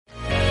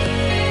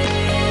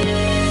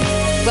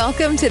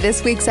Welcome to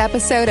this week's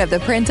episode of the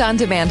Print on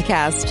Demand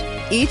Cast.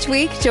 Each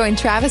week, join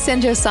Travis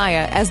and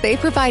Josiah as they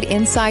provide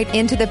insight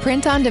into the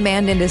print on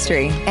demand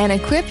industry and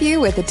equip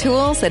you with the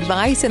tools,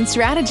 advice, and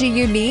strategy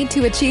you need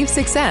to achieve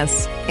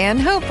success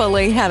and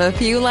hopefully have a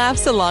few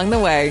laughs along the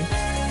way.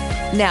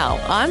 Now,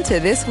 on to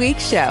this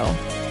week's show.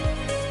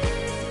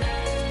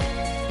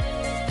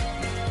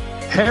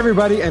 Hey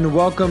everybody, and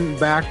welcome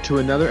back to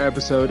another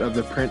episode of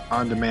the Print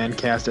on Demand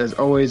Cast. As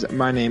always,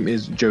 my name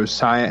is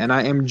Josiah, and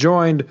I am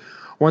joined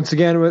once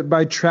again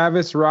by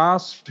Travis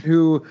Ross,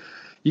 who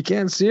you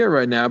can't see it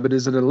right now, but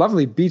is at a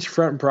lovely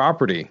beachfront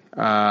property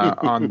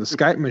on the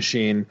Skype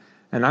machine,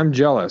 and I'm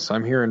jealous.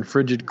 I'm here in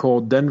frigid,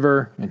 cold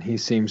Denver, and he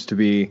seems to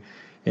be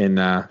in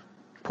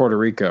Puerto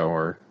Rico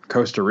or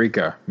Costa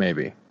Rica,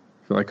 maybe. I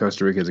feel like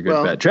Costa Rica is a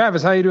good bet.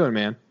 Travis, how you doing,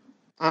 man?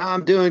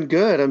 I'm doing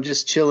good. I'm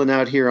just chilling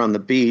out here on the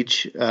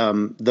beach,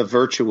 the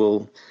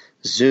virtual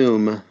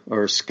Zoom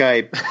or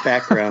Skype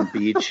background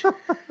beach.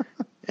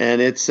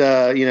 And it's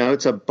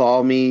it's a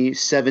balmy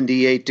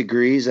 78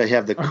 degrees. I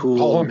have the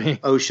cool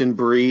ocean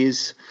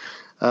breeze,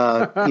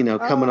 coming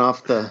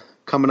off the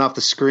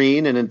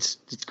screen, and it's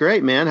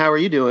great, man. How are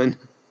you doing?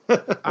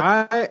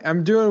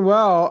 I'm doing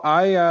well.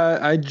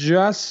 I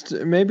just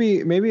maybe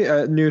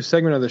a new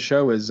segment of the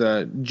show is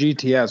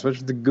GTS, which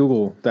is the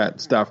Google that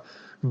stuff.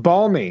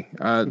 Balmy,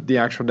 the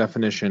actual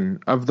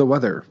definition of the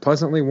weather,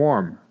 pleasantly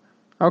warm.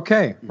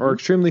 Okay, or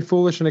extremely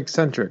foolish and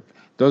eccentric.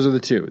 Those are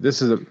the two.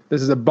 This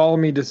is a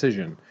balmy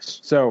decision.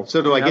 So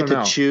do I get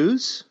to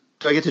choose?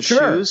 Do I get to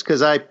choose?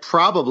 Because I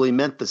probably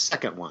meant the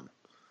second one.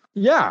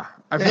 Yeah,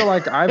 I feel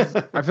like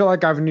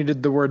I've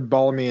needed the word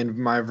balmy in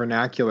my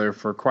vernacular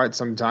for quite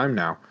some time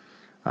now.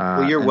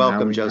 Well, you're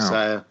welcome,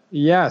 Josiah.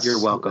 Yes,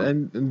 you're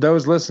welcome. And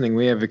those listening,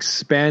 we have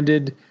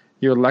expanded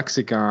your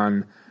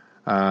lexicon,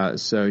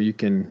 so you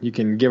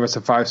can give us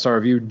a 5-star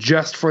review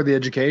just for the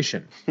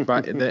education,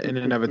 but in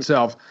and of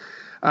itself.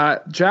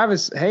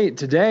 Travis, hey,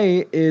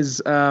 today is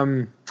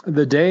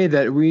the day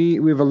that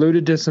we've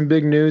alluded to some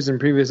big news in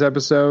previous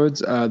episodes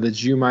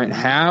that you might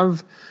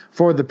have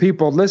for the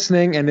people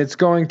listening, and it's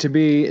going to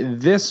be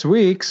this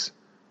week's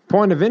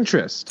point of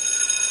interest.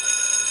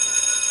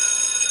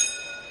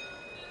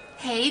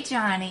 Hey,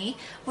 Johnny,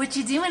 what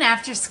you doing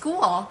after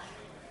school?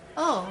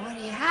 Oh, what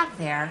do you have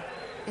there?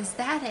 Is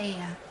that a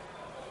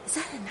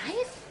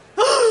knife?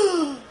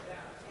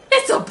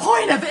 It's a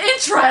point of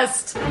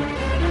interest!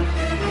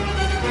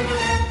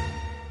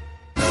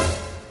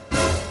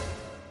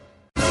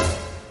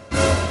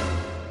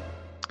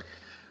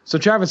 So,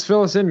 Travis,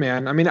 fill us in,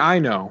 man. I mean, I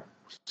know.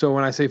 So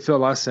when I say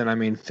fill us in, I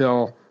mean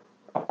fill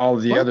all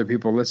the other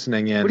people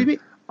listening in. What do you mean?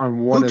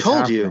 On what is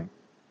happening.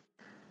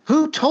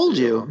 Who told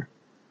you?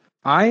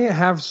 I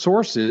have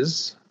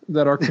sources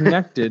that are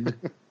connected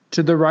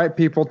to the right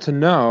people to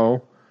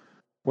know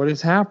what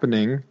is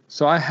happening.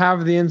 So I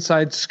have the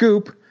inside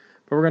scoop,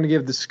 but we're going to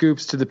give the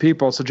scoops to the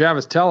people. So,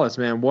 Travis, tell us,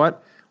 man,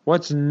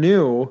 what's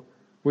new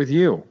with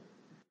you?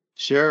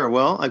 Sure.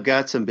 Well, I've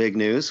got some big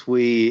news.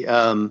 We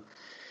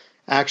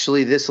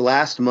actually, this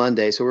last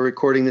Monday, so we're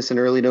recording this in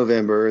early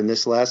November, and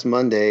this last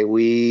Monday,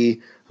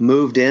 we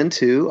moved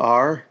into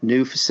our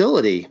new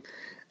facility.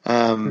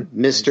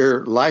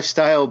 Mr.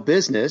 Lifestyle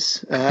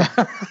Business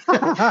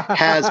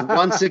has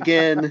once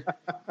again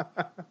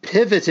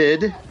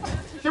pivoted.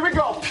 Here we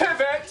go,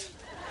 pivot!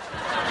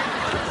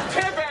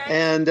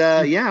 And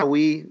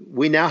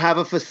we now have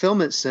a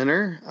fulfillment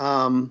center.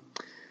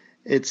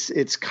 It's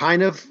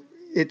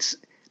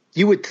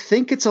you would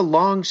think it's a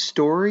long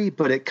story,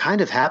 but it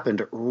kind of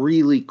happened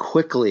really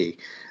quickly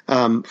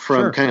from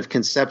kind of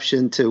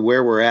conception to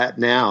where we're at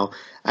now.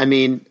 I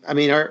think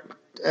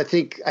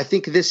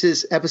this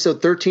is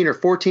episode 13 or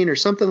 14 or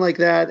something like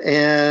that.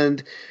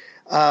 And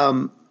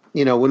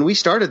when we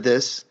started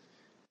this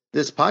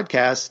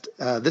podcast,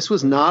 this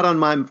was not on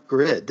my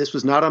grid. This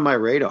was not on my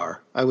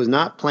radar. I was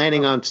not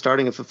planning on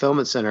starting a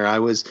fulfillment center. I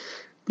was,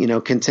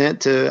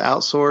 content to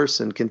outsource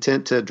and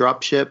content to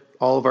drop ship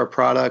all of our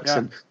products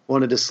and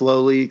wanted to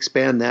slowly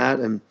expand that.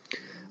 And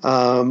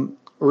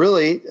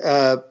really,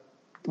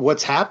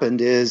 what's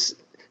happened is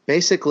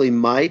basically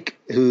Mike,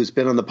 who's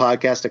been on the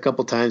podcast a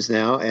couple times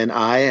now, and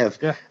I have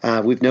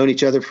we've known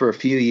each other for a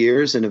few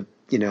years and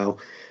have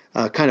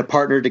kind of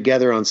partnered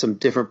together on some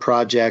different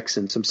projects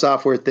and some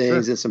software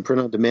things and some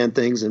print on demand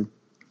things. And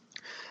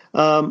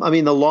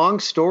the long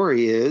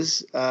story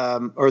is,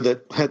 or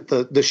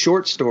the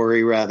short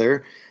story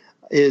rather,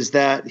 is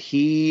that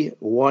he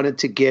wanted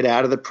to get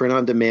out of the print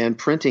on demand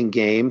printing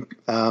game,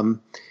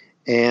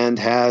 and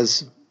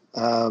has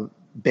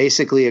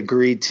basically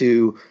agreed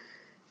to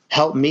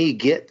help me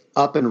get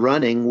up and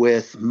running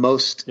with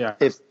most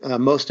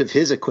of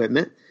his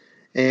equipment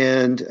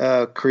and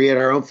create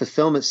our own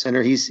fulfillment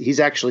center.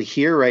 He's actually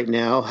here right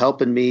now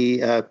helping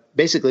me,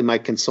 basically my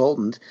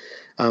consultant,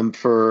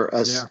 for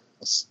a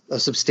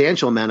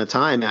substantial amount of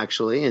time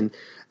actually. And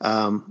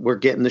we're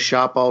getting the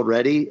shop all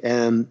ready.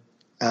 And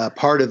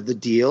part of the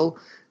deal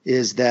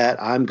is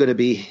that I'm going to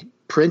be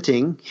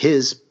printing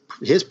his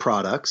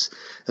products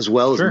as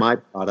well as my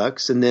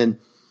products. And then,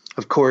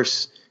 of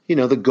course,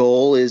 the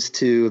goal is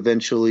to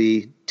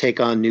eventually take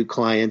on new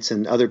clients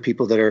and other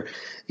people that are,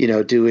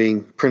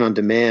 doing print on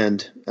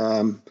demand,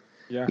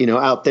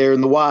 out there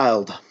in the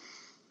wild.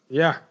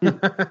 Yeah.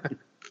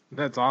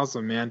 That's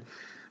awesome, man.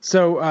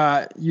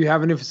 So you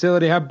have a new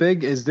facility. How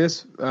big is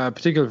this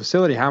particular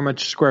facility? How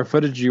much square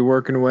footage are you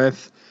working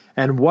with?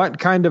 And what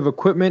kind of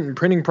equipment and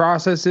printing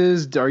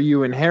processes are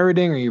you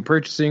inheriting? Are you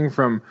purchasing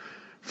from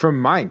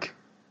Mike?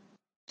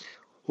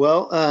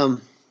 Well,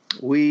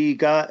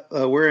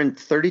 we're in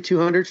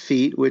 3,200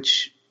 feet,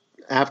 which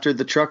after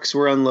the trucks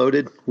were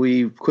unloaded,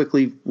 we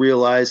quickly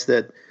realized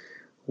that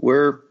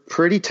we're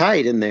pretty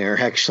tight in there,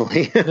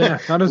 actually. Yeah,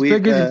 not as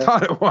big as you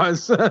thought it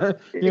was. You're going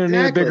to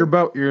need a bigger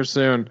boat here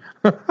soon.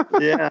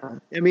 Yeah.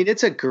 I mean,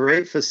 it's a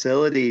great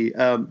facility.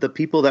 The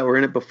people that were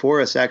in it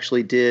before us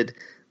actually did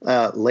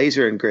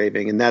laser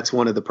engraving, and that's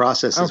one of the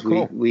processes.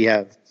 Cool. We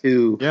have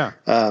two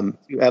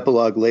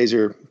Epilog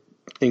laser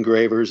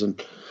engravers.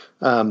 And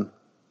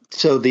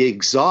so the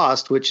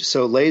exhaust,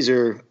 so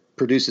laser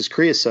produces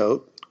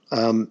creosote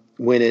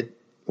when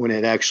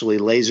it actually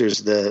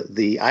lasers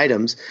the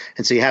items,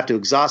 and so you have to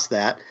exhaust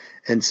that.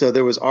 And so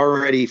there was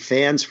already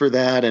fans for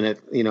that, and a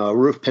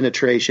roof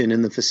penetration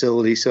in the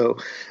facility. So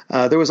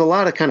there was a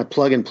lot of kind of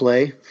plug and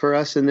play for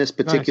us in this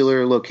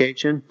particular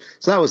location.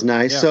 So that was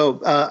nice. Yeah.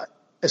 So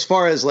as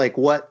far as like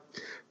what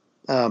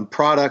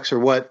products or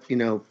what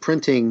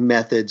printing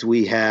methods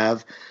we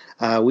have,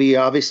 we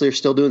obviously are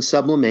still doing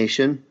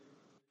sublimation.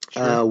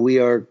 Sure. We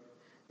are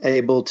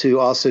able to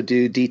also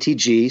do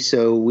DTG.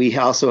 So we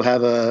also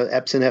have a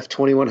Epson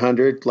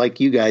F2100 like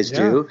you guys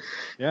do.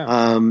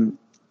 Yeah.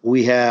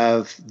 We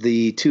have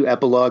the two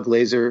Epilog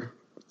laser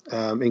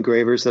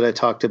engravers that I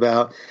talked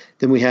about.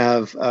 Then we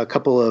have a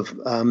couple of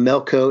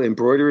Melco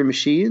embroidery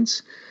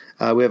machines.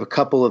 We have a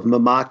couple of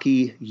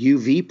Mamaki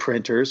UV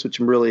printers, which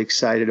I'm really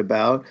excited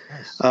about.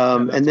 Nice.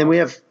 And then awesome.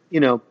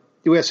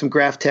 we have some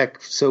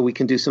Graphtec, so we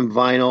can do some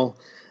vinyl.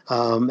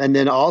 And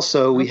then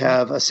also we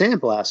have a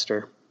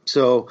sandblaster.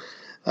 So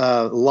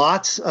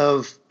lots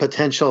of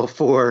potential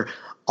for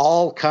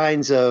all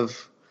kinds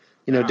of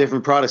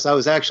different products. I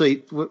was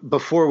actually,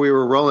 before we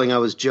were rolling, I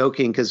was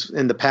joking because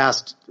in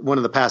one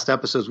of the past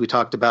episodes, we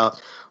talked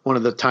about one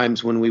of the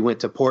times when we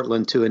went to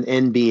Portland to an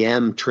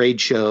NBM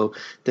trade show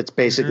that's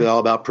basically all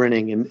about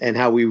printing, and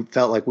how we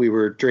felt like we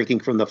were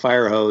drinking from the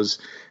fire hose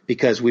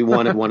because we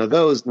wanted one of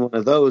those and one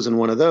of those and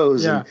one of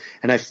those. Yeah.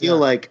 And I feel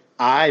like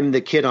I'm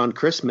the kid on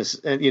Christmas,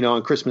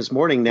 on Christmas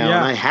morning now,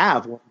 and I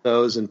have one of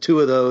those and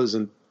two of those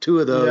and two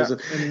of those.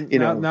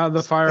 Yeah. And, now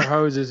the fire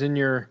hose is in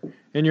your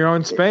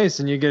own space,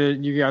 and you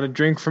got to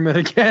drink from it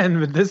again.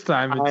 But this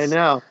time, I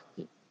know.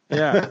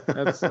 Yeah,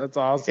 that's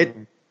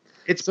awesome.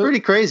 It's pretty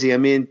crazy. I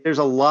mean, there's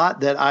a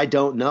lot that I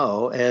don't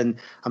know, and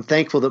I'm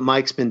thankful that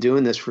Mike's been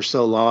doing this for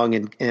so long,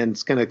 and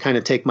it's going to kind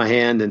of take my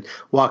hand and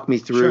walk me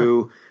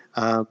through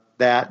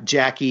that.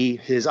 Jackie,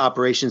 his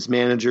operations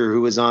manager,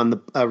 who was on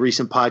the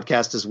recent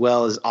podcast as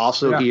well, is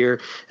also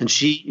here, and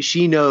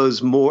she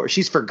knows more.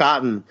 She's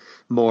forgotten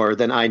more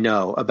than I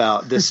know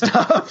about this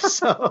stuff.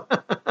 So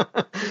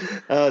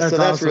that's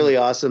awesome. Really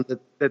awesome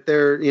that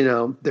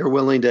they're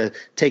willing to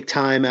take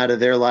time out of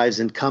their lives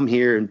and come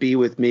here and be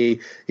with me,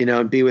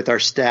 and be with our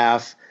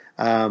staff,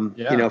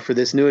 for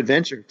this new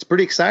adventure. It's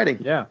pretty exciting.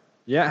 Yeah.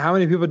 Yeah. How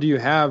many people do you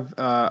have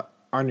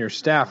on your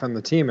staff and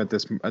the team at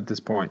this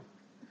point?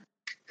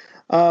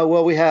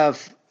 Well, we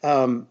have,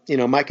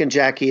 Mike and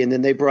Jackie, and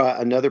then they brought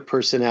another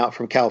person out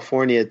from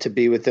California to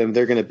be with them.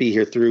 They're going to be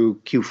here through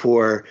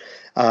Q4.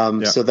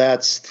 So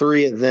that's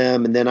 3 of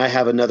them. And then I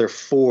have another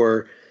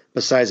 4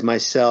 besides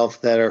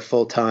myself that are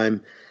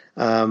full-time.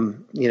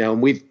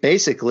 We've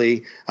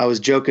basically, I was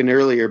joking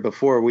earlier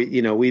before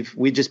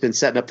we've just been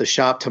setting up the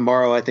shop.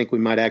 Tomorrow, I think we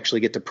might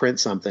actually get to print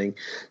something.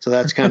 So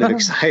that's kind of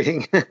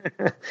exciting.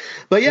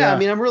 But I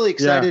mean, I'm really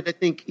excited. I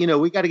think,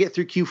 we got to get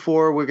through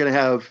Q4. We're going to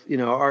have,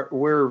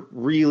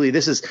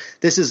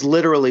 this is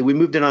literally, we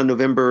moved in on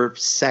November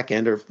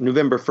 2nd or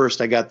November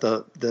 1st. I got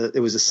it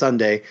was a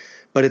Sunday,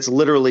 but it's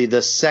literally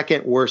the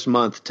second worst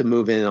month to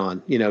move in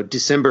on,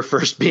 December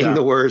 1st being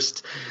the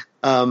worst.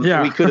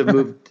 We could have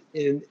moved.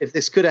 And if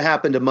this could have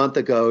happened a month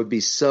ago, it would be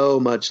so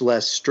much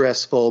less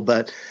stressful.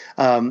 But,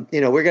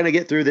 we're going to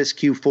get through this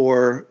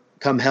Q4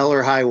 come hell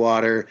or high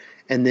water.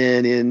 And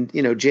then in,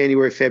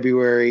 January,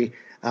 February,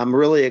 I'm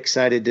really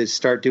excited to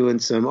start doing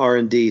some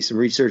R&D, some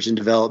research and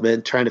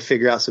development, trying to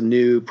figure out some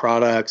new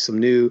products, some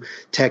new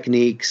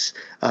techniques,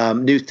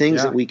 new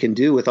things that we can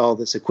do with all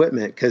this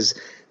equipment. Because,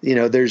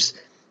 there's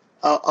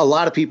a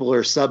lot of people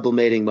are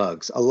sublimating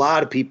mugs. A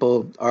lot of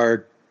people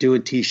are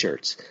doing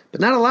T-shirts,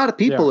 but not a lot of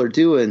people are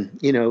doing,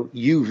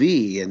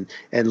 UV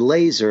and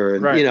laser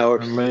and,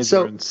 and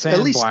laser and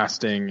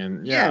sandblasting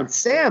and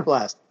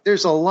sandblast.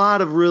 There's a lot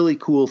of really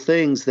cool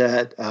things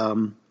that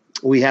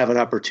we have an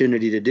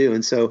opportunity to do.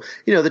 And so,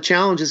 the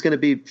challenge is going to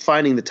be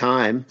finding the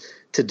time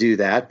to do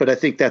that. But I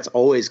think that's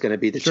always going to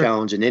be the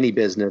challenge in any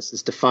business,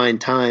 is to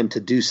find time to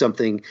do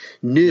something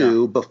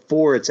new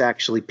before it's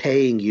actually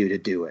paying you to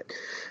do it.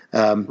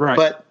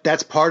 But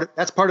that's part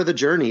of the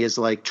journey, is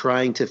like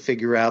trying to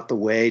figure out the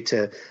way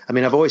to,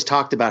 I've always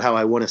talked about how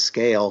I want to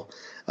scale.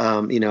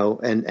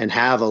 and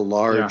have a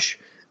large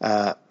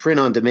print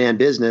on demand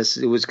business.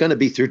 It was going to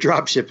be through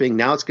drop shipping.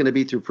 Now it's going to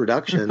be through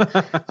production.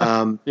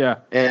 And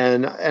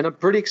I'm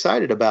pretty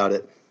excited about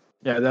it.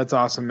 Yeah, that's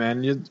awesome,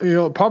 man.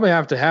 You'll probably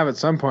have to have at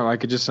some point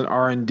like just an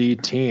R&D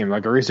team,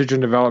 like a research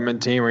and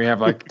development team where you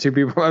have like two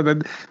people.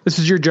 This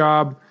is your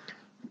job.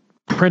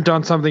 Print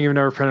on something you've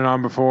never printed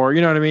on before.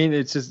 You know what I mean?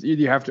 It's just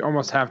you have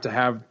to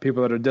have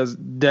people that are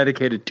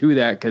dedicated to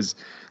that because,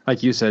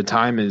 like you said,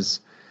 time is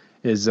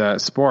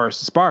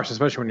sparse,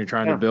 especially when you're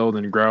trying to build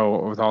and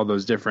grow with all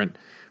those different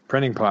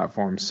printing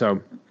platforms.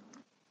 So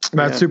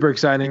that's super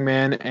exciting,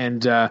 man.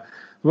 And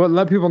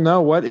let people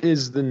know, what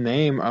is the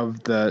name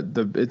of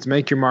it's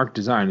Make Your Mark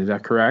Design. Is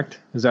that correct?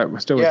 Is that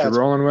still what you're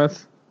rolling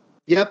with?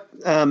 Yep.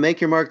 Make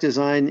Your Mark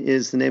Design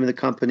is the name of the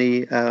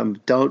company.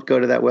 Don't go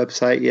to that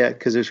website yet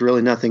because there's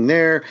really nothing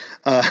there.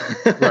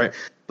 Right.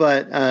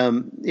 But,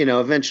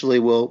 eventually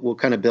we'll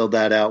kind of build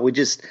that out. We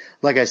just,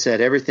 like I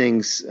said,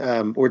 everything's,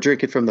 we're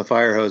drinking from the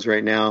fire hose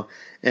right now.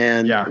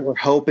 And we're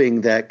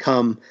hoping that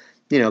come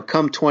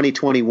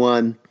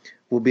 2021,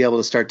 we'll be able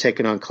to start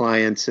taking on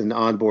clients and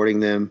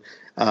onboarding them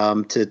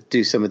to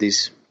do some of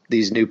these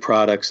new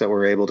products that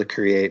we're able to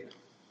create.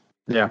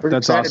 Yeah,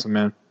 that's awesome,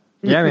 man.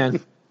 Yeah, man.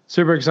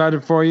 Super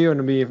excited for you,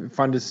 and it'll be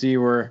fun to see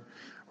where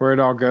it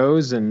all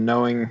goes, and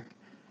knowing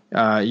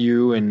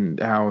you and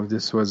how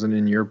this wasn't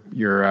in your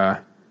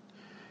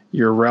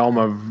realm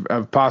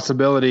of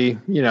possibility.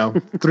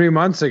 3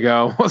 months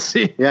ago. We'll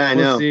see. Yeah, I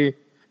know. We'll see.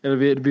 It'll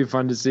be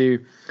fun to see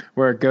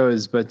where it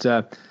goes. But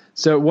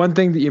so one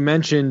thing that you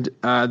mentioned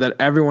that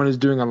everyone is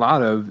doing a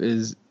lot of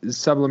is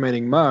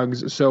sublimating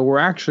mugs. So we're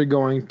actually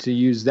going to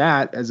use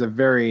that as a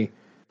very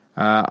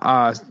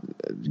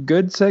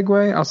good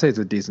segue. I'll say it's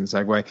a decent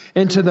segue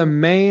into the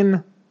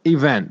main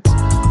event.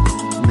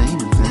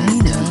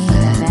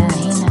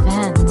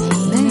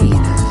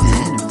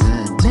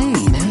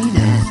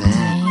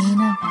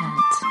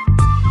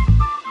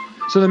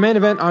 So the main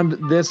event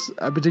on this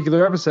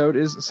particular episode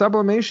is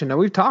sublimation. Now,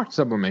 we've talked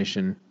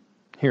sublimation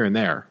here and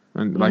there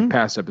in like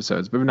past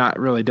episodes, but we've not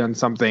really done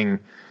something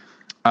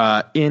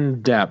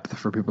in depth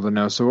for people to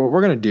know. So what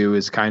we're going to do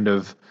is kind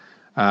of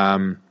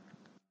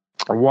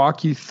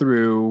walk you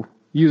through,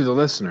 you the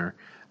listener,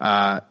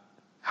 how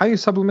you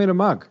sublimate a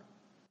mug.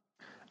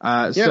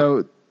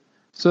 So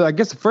I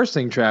guess the first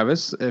thing,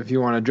 Travis, if you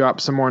want to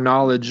drop some more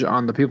knowledge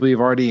on the people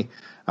you've already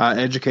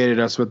educated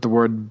us with the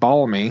word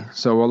balmy,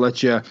 so we'll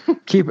let you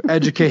keep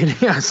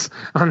educating us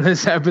on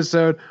this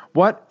episode.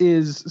 What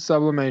is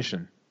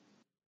sublimation?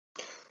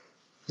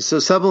 So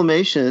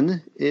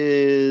sublimation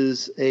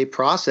is a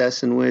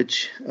process in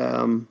which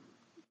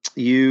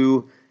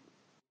you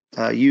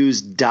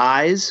use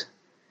dyes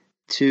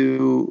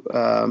to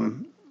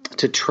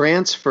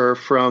transfer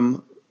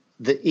from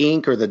the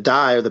ink or the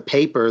dye or the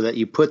paper that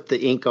you put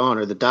the ink on,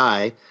 or the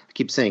dye. I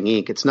keep saying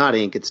ink. It's not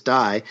ink. It's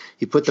dye.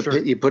 You put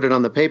you put it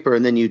on the paper,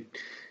 and then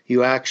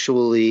you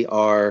actually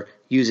are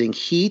using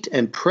heat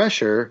and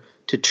pressure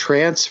to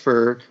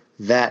transfer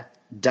that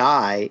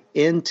dye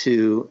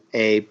into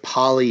a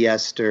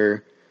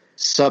polyester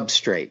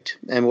substrate.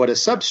 And what a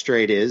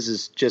substrate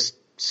is just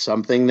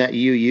something that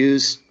you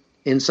use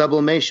in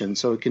sublimation.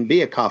 So it can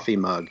be a coffee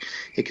mug,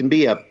 it can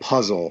be a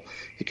puzzle,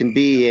 it can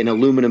be an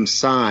aluminum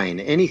sign,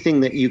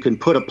 anything that you can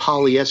put a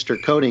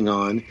polyester coating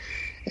on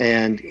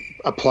and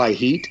apply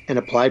heat and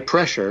apply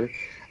pressure,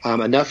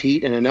 enough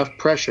heat and enough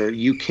pressure,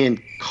 you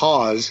can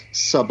cause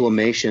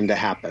sublimation to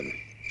happen.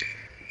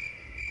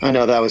 I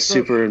know that was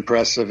super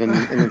impressive and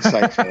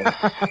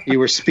insightful. You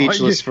were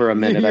speechless for a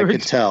minute, I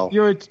could tell.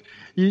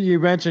 You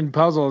mentioned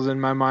puzzles,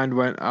 and my mind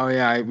went, oh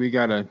yeah, we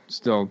got to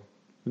still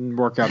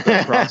work out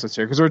that process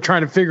here because we're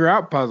trying to figure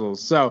out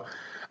puzzles. So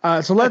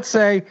let's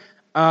say,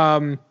 you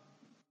want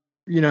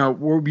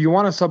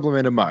to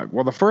sublimate a mug.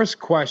 Well, the first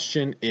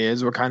question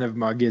is, what kind of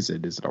mug is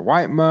it? Is it a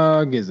white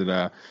mug? Is it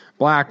a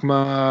black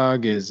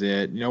mug? Is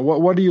it,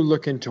 what are you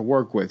looking to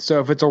work with?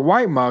 So if it's a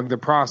white mug, the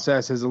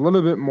process is a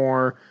little bit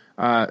more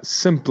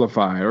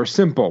simplified or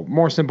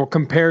more simple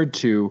compared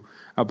to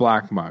a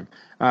black mug.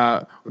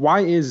 Why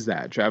is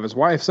that, Travis?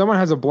 Why, if someone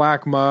has a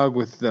black mug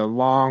with the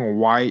long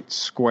white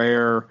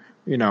square,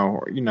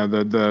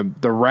 the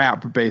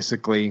wrap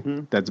basically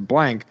that's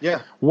blank.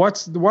 Yeah.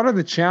 What are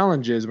the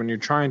challenges when you're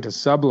trying to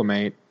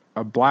sublimate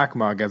a black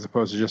mug as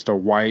opposed to just a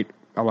white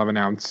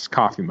 11-ounce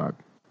coffee mug?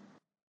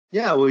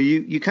 Yeah, well,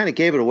 you kind of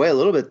gave it away a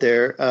little bit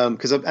there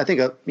because I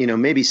think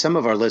maybe some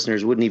of our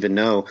listeners wouldn't even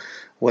know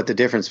what the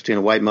difference between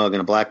a white mug and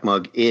a black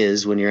mug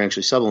is when you're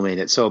actually sublimating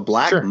it. So a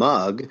black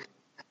mug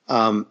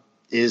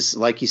is,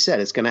 like you said,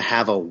 it's going to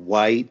have a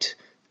white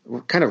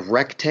kind of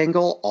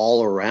rectangle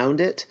all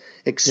around it,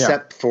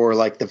 except for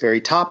like the very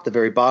top, the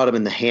very bottom,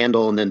 and the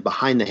handle, and then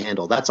behind the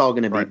handle. That's all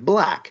going to be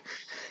black.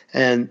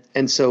 And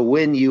so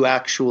when you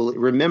actually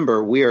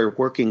remember, we are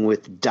working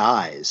with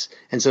dyes.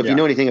 And so if you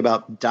know anything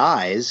about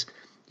dyes,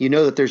 you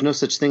know that there's no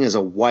such thing as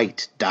a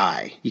white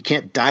dye. You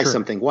can't dye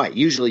something white.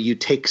 Usually you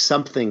take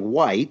something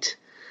white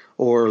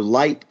or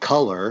light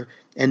color,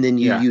 and then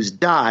you use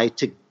dye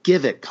to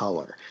give it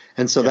color.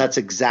 And so that's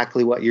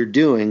exactly what you're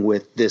doing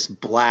with this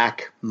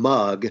black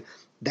mug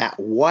that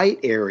white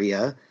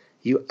area,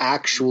 you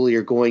actually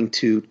are going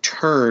to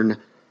turn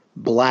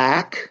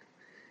black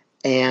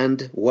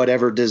and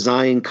whatever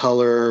design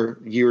color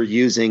you're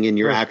using in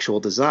your actual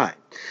design.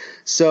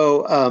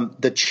 So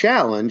the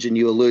challenge, and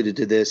you alluded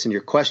to this in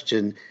your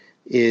question,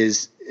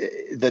 is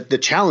that the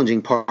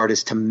challenging part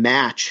is to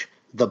match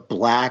the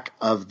black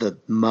of the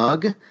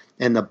mug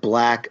and the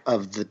black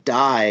of the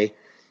die,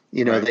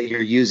 that you're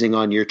using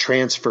on your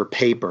transfer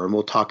paper. And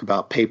we'll talk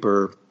about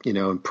paper,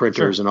 and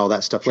printers and all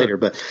that stuff later.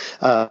 But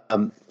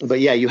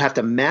yeah, you have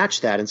to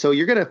match that. And so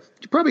you're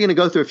probably going to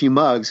go through a few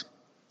mugs,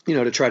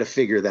 to try to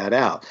figure that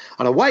out.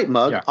 On a white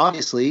mug,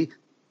 obviously,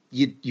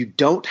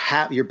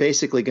 you're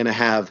basically going to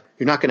have,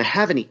 you're not going to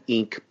have any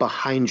ink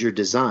behind your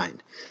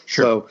design.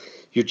 So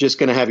you're just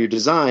going to have your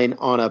design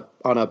on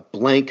a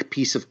blank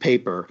piece of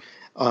paper,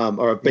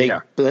 or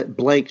a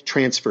blank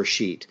transfer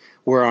sheet.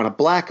 Where on a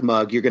black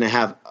mug, you're going to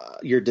have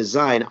your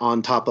design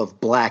on top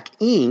of black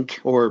ink,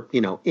 or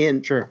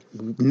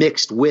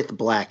mixed with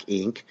black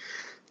ink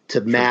to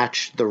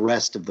match the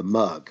rest of the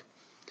mug.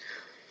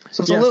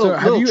 So it's a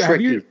little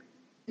tricky.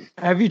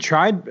 Have you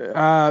tried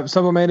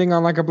sublimating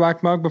on like a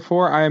black mug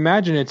before? I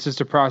imagine it's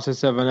just a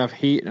process of enough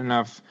heat,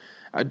 enough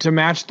to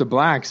match the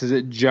blacks. Is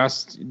it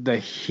just the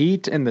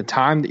heat and the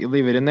time that you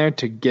leave it in there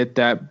to get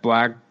that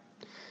black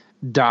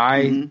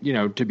dye,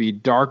 to be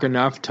dark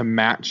enough to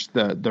match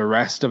the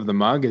rest of the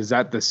mug? Is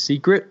that the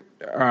secret?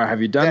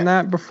 Have you done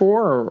that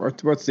before, or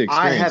what's the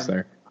experience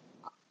there?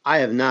 I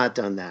have not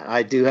done that.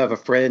 I do have a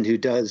friend who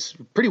does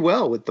pretty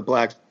well with the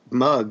black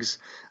mugs.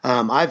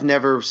 I've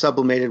never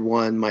sublimated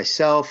one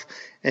myself,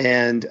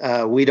 and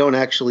we don't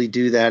actually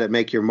do that at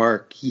Make Your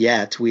Mark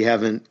yet. We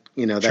haven't,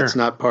 that's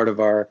not part of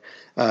our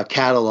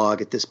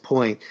catalog at this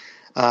point.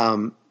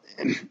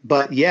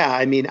 But yeah,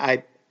 I mean,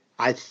 I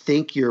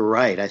think you're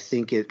right. I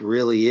think it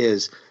really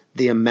is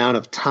the amount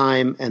of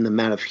time and the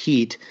amount of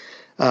heat.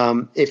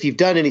 If you've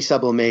done any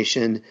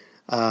sublimation,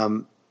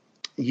 when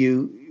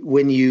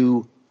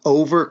you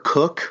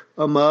overcook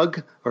a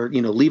mug, or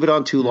leave it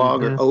on too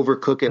long, or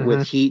overcook it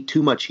with heat,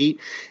 too much heat,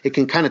 it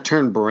can kind of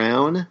turn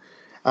brown.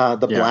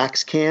 The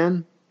blacks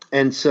can,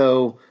 and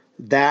so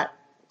that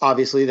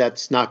obviously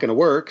that's not going to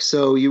work.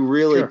 So you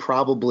really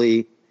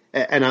probably.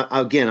 And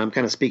again, I'm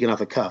kind of speaking off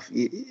the cuff.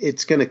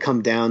 It's going to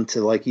come down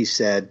to, like you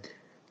said,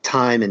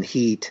 time and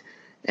heat,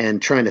 and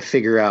trying to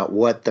figure out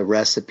what the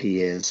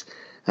recipe is.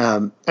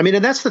 And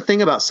that's the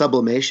thing about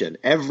sublimation.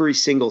 Every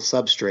single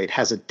substrate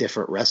has a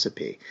different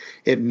recipe.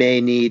 It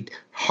may need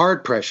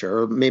hard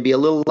pressure, or maybe a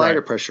little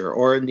lighter pressure,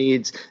 or it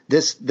needs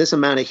this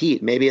amount of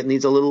heat. Maybe it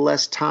needs a little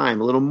less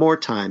time, a little more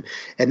time.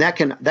 And that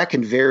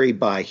can vary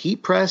by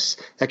heat press.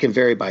 That can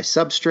vary by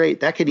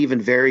substrate. That can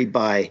even vary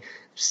by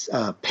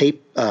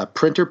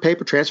printer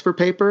paper, transfer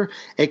paper.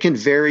 It can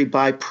vary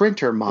by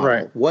printer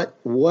model.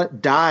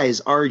 What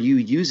dyes are you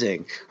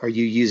using? Are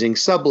you using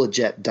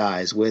Sublijet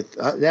dyes with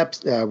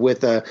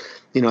a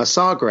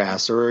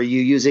Sawgrass, or are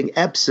you using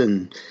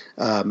Epson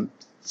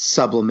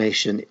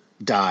sublimation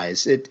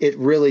dyes? It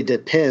really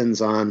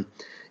depends on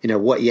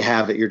what you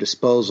have at your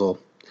disposal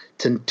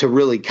to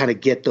really kind of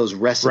get those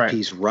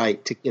recipes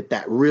right, to get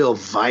that real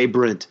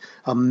vibrant,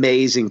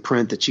 amazing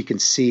print that you can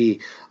see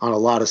on a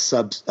lot of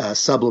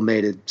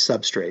sublimated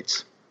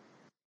substrates.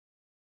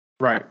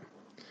 Right.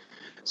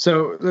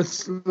 So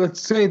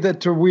let's say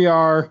that we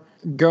are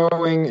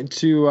going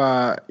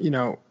to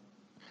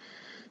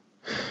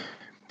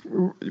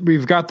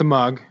we've got the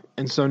mug,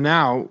 and so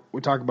now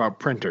we talk about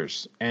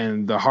printers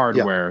and the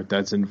hardware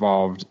that's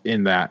involved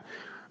in that.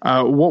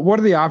 What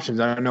are the options?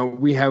 I know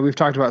we've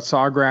talked about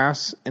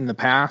Sawgrass in the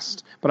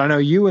past, but I know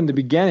you in the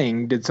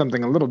beginning did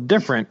something a little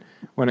different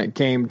when it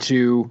came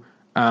to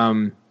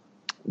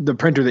the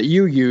printer that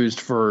you used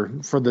for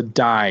the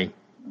die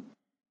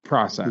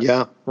process.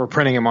 Yeah, or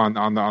printing them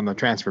on the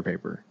transfer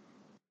paper.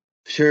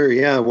 Sure.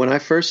 Yeah. When I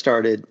first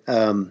started,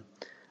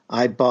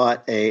 I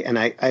bought and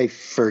I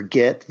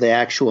forget the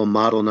actual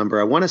model number.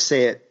 I want to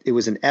say it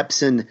was an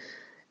Epson. It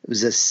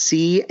was a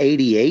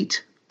C88.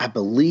 I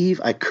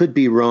believe. I could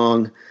be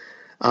wrong.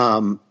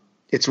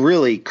 It's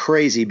really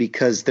crazy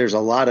because there's a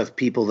lot of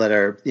people that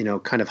are,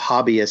 kind of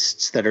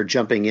hobbyists that are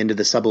jumping into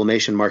the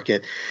sublimation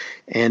market.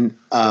 And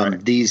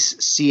these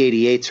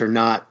C88s are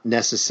not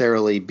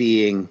necessarily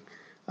being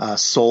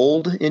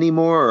sold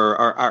anymore,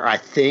 or I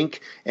think.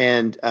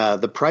 And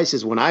the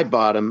prices when I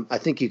bought them, I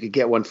think you could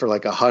get one for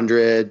like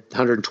 $100,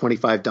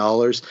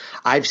 $125.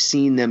 I've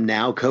seen them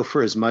now go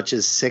for as much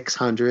as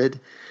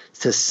 $600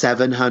 to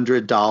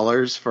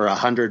 $700 for a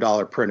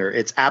 $100 printer.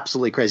 It's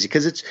absolutely crazy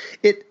because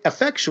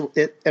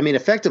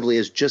effectively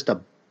is just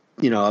a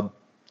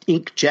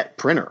inkjet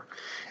printer,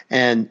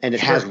 and it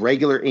has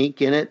regular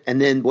ink in it.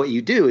 And then what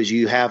you do is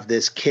you have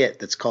this kit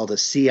that's called a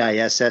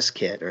CISS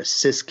kit or a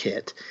CIS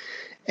kit,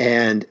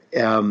 and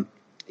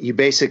you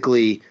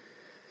basically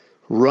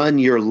run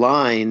your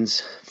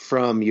lines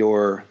from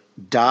your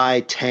die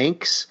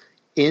tanks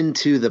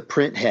into the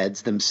print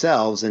heads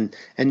themselves, and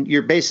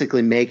you're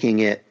basically making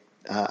it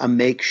a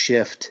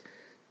makeshift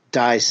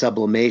dye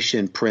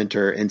sublimation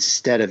printer.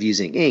 Instead of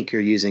using ink, you're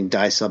using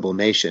dye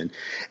sublimation.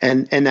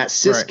 And that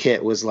CIS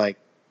kit was like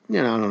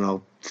I don't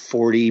know,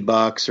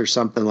 $40 or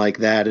something like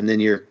that. And then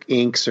your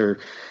inks or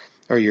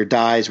your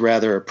dyes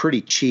rather are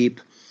pretty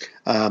cheap.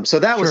 So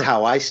that was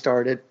how I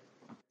started.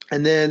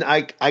 And then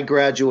I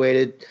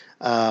graduated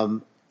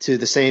to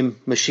the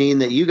same machine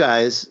that you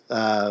guys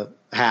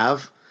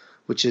have,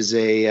 which is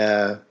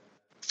a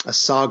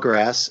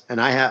Sawgrass,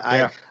 and I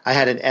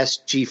had an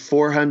SG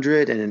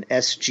 400 and an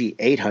SG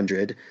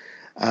 800.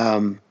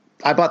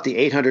 I bought the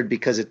 800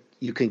 because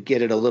you can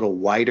get it a little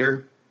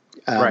wider,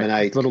 right? And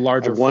a little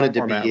larger I wanted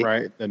format, to be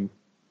right?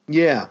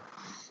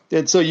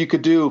 And so you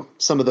could do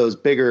some of those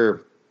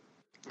bigger,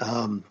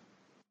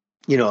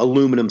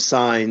 aluminum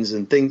signs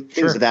and things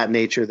of that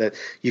nature that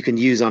you can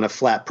use on a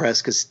flat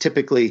press, because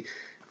typically,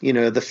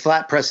 the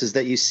flat presses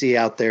that you see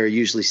out there are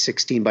usually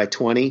 16 by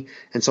 20.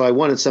 And so I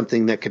wanted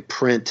something that could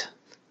print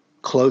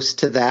close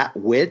to that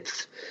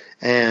width.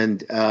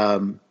 And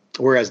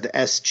whereas the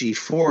SG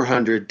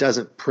 400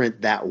 doesn't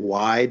print that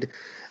wide,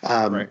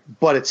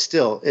 but it's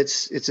still,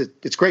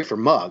 it's great for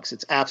mugs.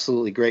 It's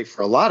absolutely great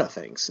for a lot of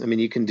things. I mean,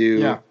 you can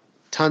do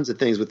tons of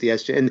things with the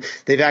SG, and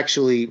they've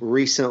actually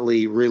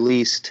recently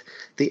released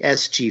the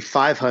SG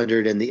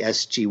 500 and the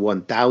SG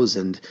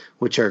 1000,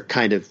 which are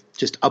kind of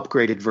just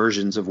upgraded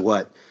versions of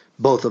what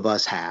both of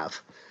us have.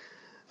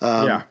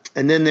 And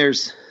then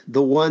there's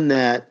the one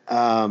that,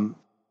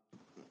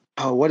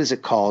 what is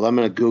it called? I'm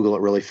going to Google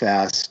it really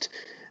fast.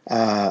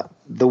 The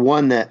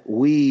one that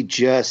we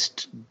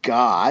just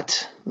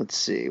got, let's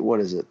see,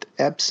 what is it?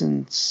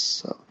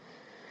 Epson's,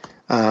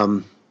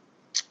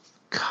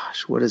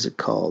 what is it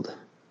called?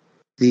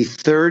 The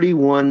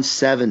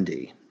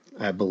 3170,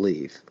 I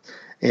believe,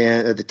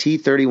 and the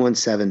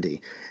T3170,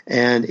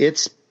 and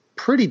it's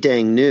pretty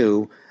dang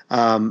new.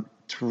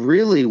 It's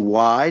really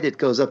wide. It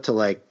goes up to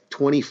like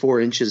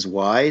 24 inches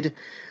wide,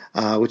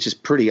 which is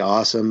pretty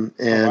awesome.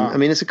 And I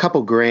mean, it's a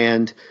couple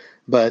grand,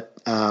 but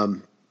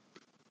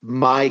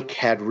Mike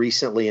had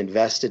recently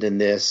invested in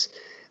this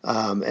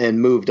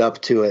and moved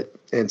up to it.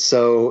 And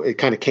so it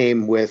kind of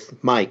came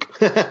with Mike.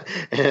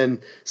 And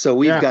so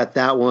we've got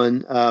that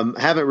one.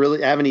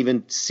 Haven't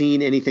even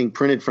seen anything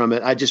printed from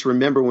it. I just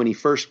remember when he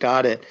first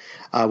got it,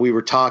 we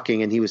were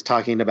talking, and he was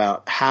talking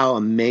about how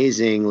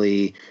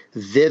amazingly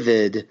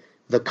vivid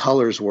the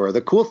colors were.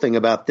 The cool thing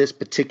about this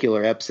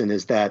particular Epson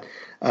is that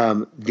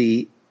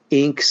the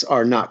inks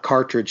are not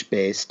cartridge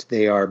based.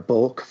 They are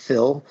bulk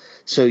fill.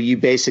 So you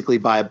basically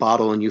buy a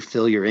bottle and you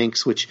fill your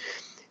inks, which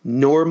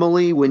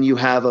normally when you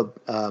have a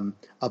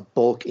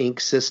bulk ink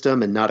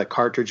system and not a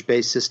cartridge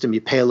based system, you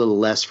pay a little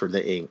less for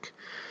the ink.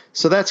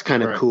 So that's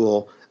kind of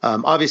cool.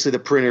 Obviously the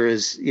printer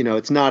is,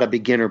 it's not a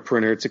beginner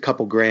printer. It's a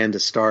couple grand to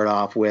start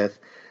off with.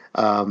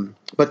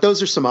 But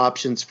those are some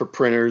options for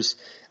printers.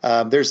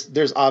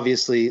 There's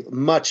obviously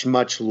much,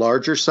 much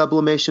larger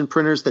sublimation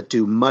printers that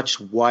do much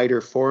wider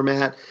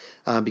format,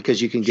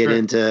 because you can get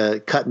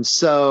into cut and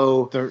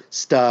sew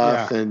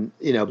stuff and,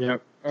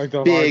 like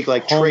big,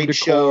 like trade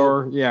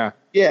show.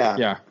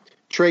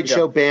 Trade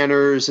show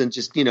banners and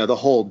just, the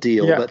whole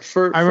deal. But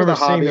for the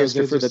hobbyist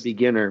or for the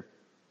beginner.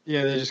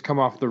 Yeah, they just come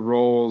off the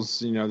rolls,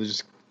 they're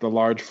just the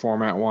large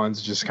format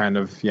ones, just kind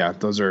of,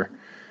 those are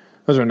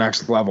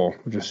next level,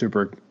 which is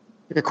super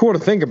cool to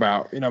think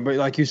about, but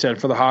like you said,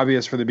 for the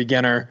hobbyist, for the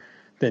beginner,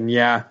 then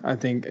I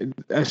think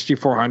SG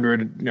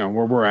 400,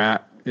 where we're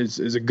at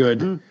is a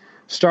good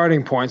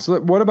starting point.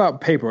 So what about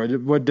paper?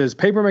 What does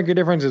paper make a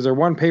difference? Is there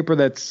one paper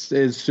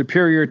is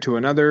superior to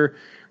another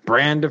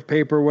brand of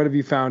paper? What have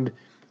you found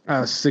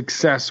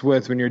success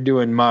with when you're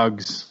doing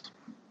mugs?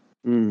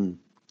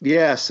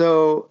 Yeah,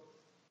 so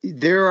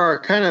there are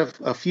kind of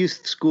a few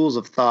schools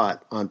of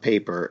thought on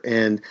paper,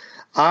 and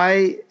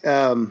I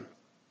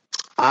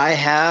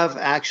have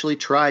actually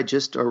tried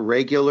just a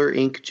regular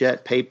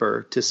inkjet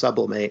paper to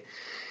sublimate,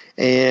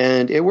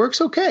 and it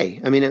works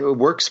okay. I mean, it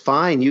works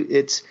fine.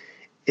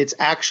 It's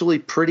actually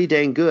pretty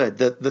dang good.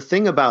 The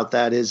thing about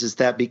that is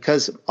that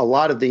because a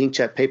lot of the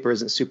inkjet paper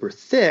isn't super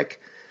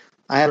thick,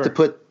 I have to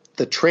put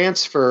the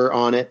transfer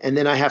on it, and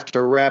then I have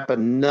to wrap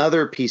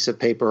another piece of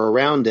paper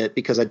around it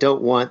because I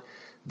don't want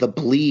the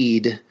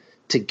bleed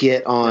to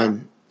get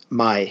on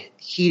my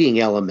heating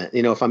element.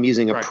 If I'm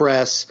using a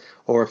press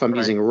or if I'm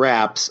using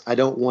wraps, I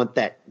don't want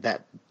that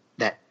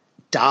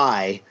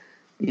dye,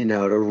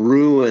 to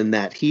ruin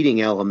that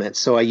heating element.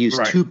 So I use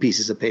two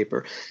pieces of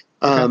paper.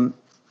 I've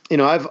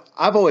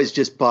always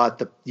just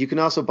bought you can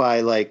also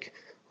buy like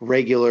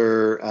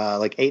regular,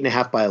 like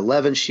 8.5 by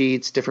 11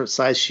 sheets, different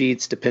size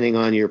sheets, depending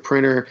on your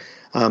printer.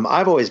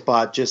 I've always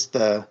bought just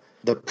the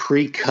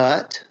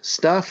pre-cut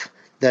stuff.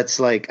 That's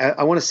like,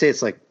 I want to say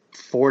it's like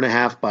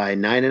 4.5 by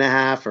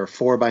 9.5 or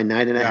 4 by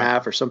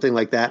 9.5 or something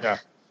like that.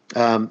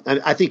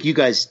 I think you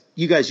guys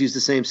use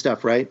the same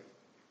stuff, right?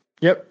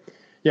 Yep.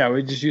 Yeah,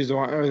 we just use the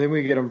one. I think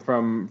we get them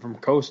from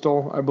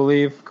Coastal, I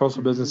believe,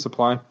 Coastal Business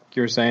Supply. Like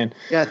you were saying.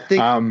 Yeah,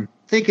 I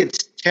think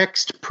it's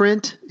Text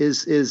Print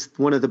is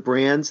one of the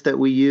brands that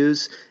we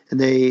use, and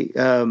they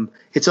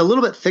it's a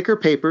little bit thicker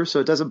paper, so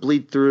it doesn't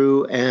bleed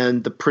through,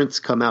 and the prints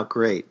come out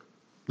great.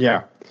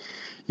 Yeah.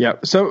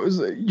 So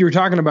you're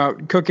talking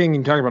about cooking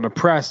and talking about a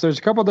press. There's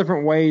a couple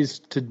different ways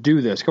to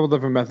do this, a couple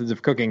different methods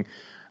of cooking.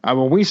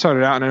 When we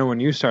started out, and I know when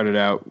you started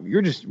out,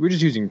 we're just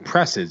using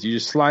presses. You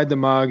just slide the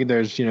mug.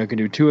 There's, you can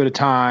do 2 at a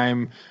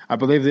time. I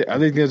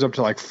think there's up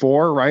to like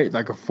 4, right?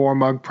 Like a 4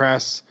 mug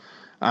press,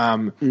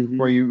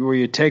 where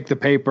you take the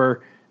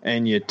paper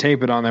and you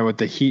tape it on there with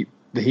the heat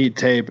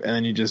tape, and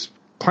then you just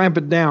clamp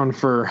it down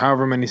for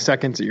however many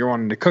seconds that you're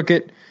wanting to cook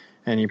it,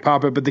 and you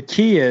pop it. But the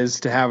key is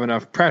to have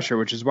enough pressure,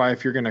 which is why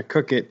if you're going to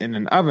cook it in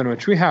an oven,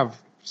 which we have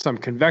some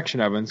convection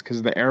ovens because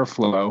of the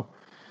airflow,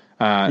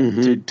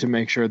 to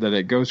make sure that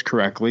it goes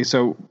correctly.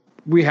 So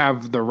we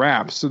have the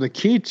wraps. So the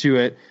key to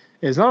it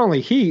is not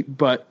only heat,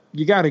 but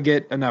you got to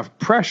get enough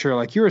pressure,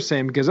 like you were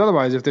saying, because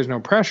otherwise if there's no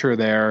pressure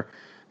there,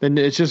 then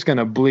it's just going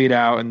to bleed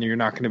out and you're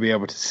not going to be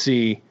able to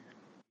see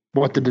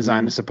what the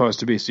design is supposed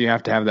to be. So you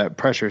have to have that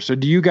pressure. So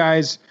do you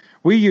guys,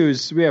 we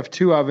have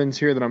 2 ovens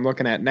here that I'm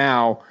looking at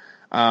now.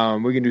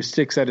 We can do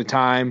 6 at a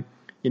time.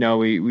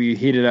 We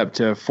heat it up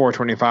to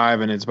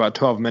 425 and it's about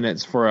 12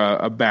 minutes for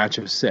a batch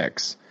of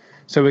 6.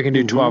 So we can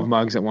do 12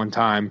 mugs at one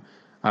time.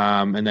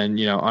 And then,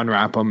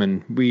 unwrap them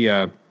and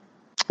and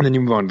then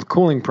you move on to the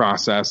cooling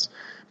process.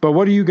 But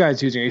what are you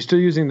guys using? Are you still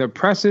using the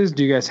presses?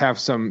 Do you guys have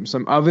some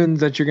ovens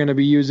that you're going to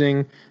be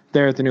using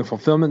there at the new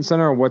fulfillment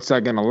center? Or what's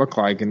that going to look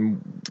like?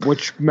 And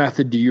which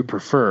method do you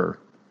prefer?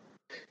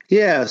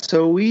 Yeah,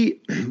 so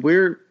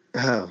we're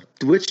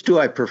which do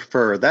I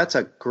prefer? That's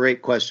a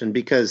great question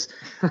because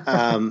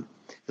when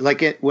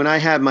I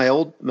had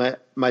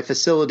my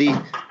facility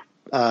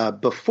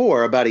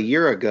before, about a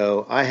year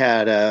ago, I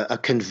had a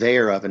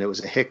conveyor oven. It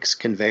was a Hicks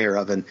conveyor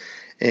oven.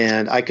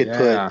 And I could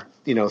put,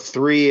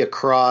 3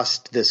 across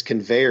this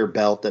conveyor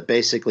belt that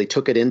basically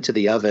took it into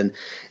the oven.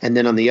 And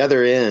then on the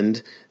other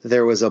end,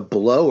 there was a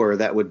blower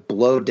that would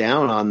blow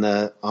down on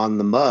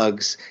the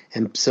mugs.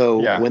 And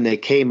so when they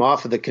came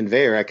off of the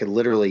conveyor, I could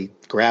literally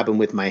grab them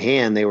with my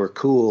hand. They were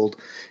cooled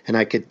and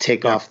I could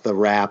take off the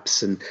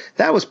wraps. And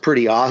that was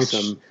pretty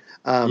awesome.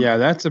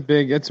 That's a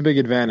big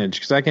advantage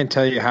because I can't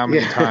tell you how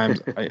many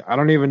times I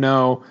don't even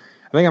know.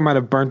 I think I might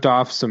have burnt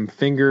off some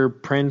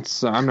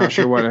fingerprints. I'm not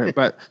sure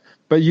what,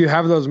 but you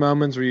have those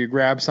moments where you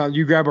grab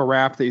a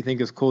wrap that you think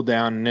is cooled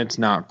down and it's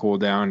not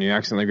cooled down. You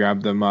accidentally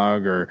grab the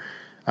mug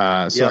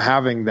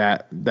having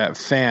that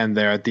fan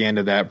there at the end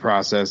of that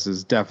process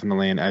is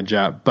definitely an edge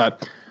up.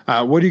 But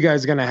what are you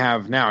guys going to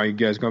have now? Are you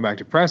guys going back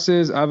to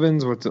presses,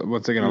 ovens? What's it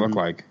going to look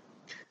like?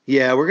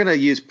 Yeah, we're going to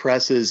use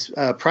presses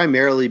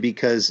primarily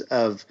because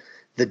of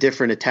the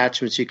different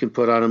attachments you can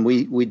put on them.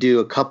 We do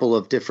a couple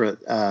of different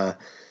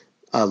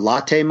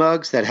latte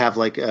mugs that have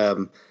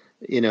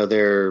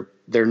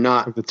they're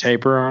not with the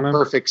taper on them.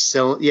 Perfect.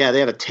 So they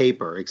have a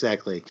taper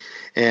exactly,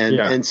 and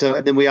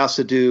then we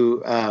also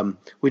do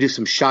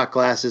some shot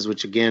glasses,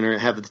 which again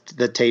have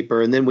the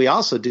taper, and then we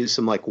also do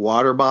some like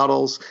water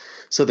bottles.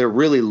 So they're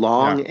really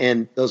long,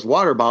 and those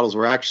water bottles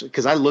were actually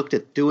because I looked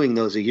at doing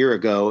those a year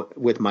ago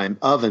with my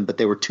oven, but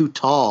they were too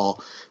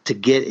tall to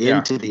get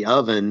into the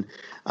oven,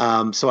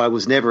 so I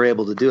was never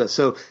able to do it.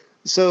 So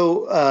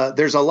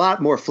there's a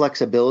lot more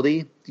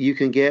flexibility you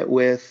can get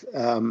with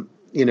the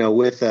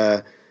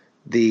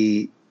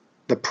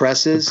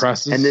presses.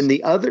 And then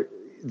the other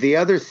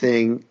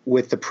thing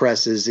with the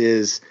presses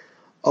is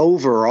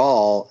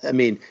overall, I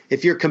mean,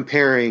 if you're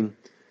comparing,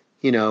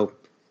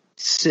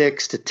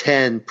 6 to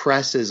 10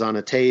 presses on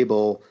a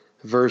table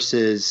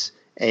versus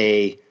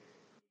a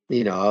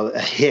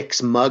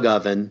Hicks mug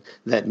oven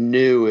that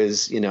new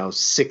is,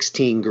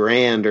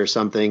 $16,000 or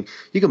something,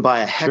 you can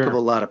buy a heck of a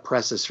lot of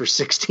presses for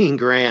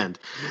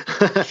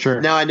 $16,000.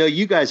 Sure. Now I know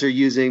you guys are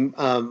using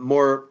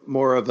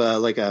more of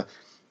a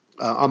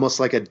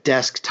almost like a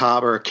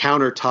desktop or a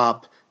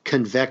countertop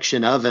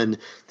convection oven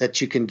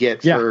that you can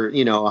get for,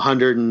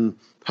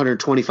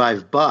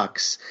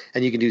 $125,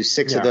 and you can do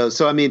 6 of those.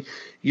 So, I mean,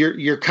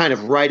 you're kind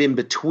of right in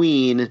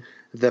between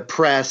the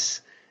press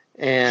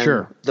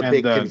and the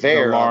big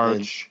conveyor the large.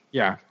 Oven.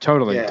 Yeah,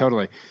 totally.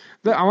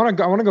 I want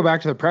to go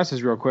back to the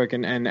presses real quick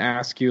and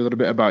ask you a little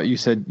bit about, you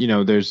said,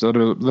 there's a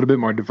little bit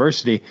more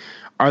diversity.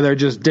 Are there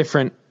just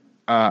different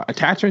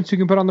attachments you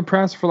can put on the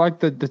press for like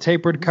the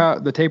tapered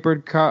cut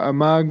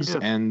mugs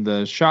and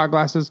the shot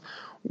glasses?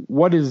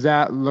 What does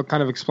that look?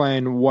 Kind of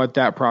explain what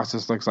that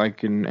process looks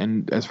like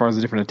and as far as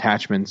the different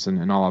attachments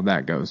and all of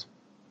that goes.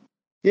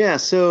 Yeah.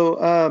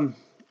 So,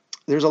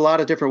 there's a lot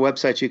of different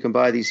websites you can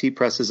buy these heat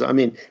presses. I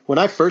mean, when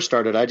I first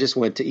started, I just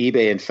went to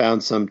eBay and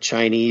found some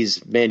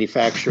Chinese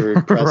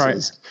manufactured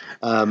presses.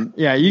 Right.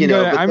 You can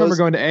go. I remember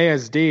going to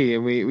ASD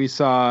and we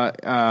saw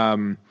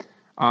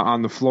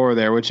on the floor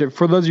there, which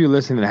for those of you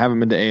listening that haven't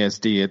been to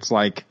ASD, it's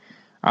like,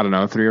 I don't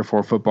know, 3 or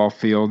 4 football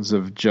fields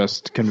of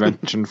just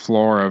convention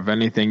floor of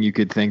anything you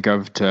could think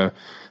of to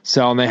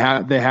sell.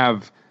 And they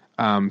have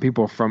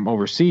people from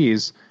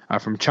overseas,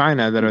 from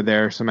China that are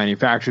there, some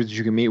manufacturers that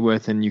you can meet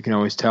with, and you can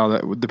always tell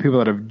that the people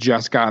that have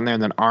just gotten there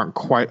and that aren't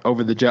quite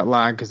over the jet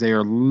lag because they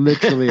are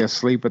literally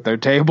asleep at their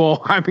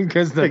table. I mean,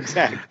 because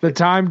the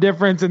time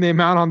difference and the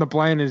amount on the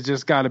plane has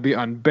just got to be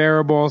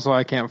unbearable, so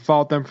I can't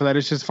fault them for that.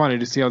 It's just funny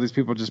to see all these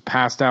people just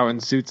passed out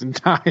in suits and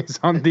ties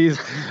on these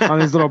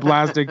little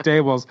plastic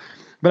tables.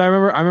 But I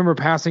remember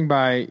passing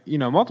by,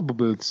 multiple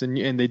booths,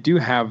 and they do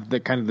have the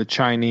kind of the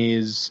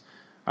Chinese,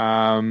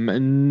 non-brand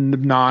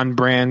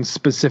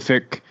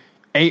specific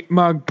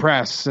 8-mug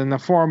press and the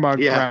 4-mug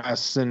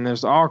press, and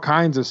there's all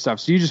kinds of stuff.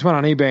 So you just went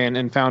on eBay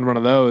and found one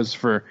of those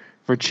for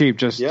cheap,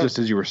 just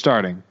as you were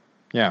starting.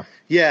 Yeah.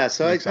 Yeah.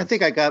 So I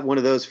think I got one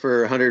of those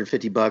for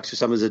 $150 or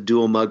something as a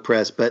dual mug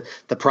press. But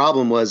the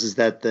problem was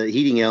that the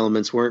heating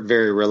elements weren't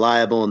very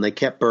reliable and they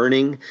kept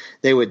burning.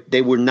 They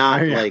were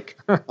not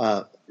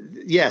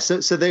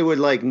so they would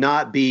like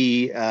not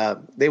be,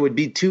 there would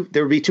be too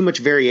much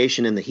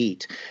variation in the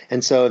heat.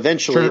 And so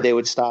eventually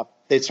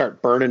they'd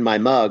start burning my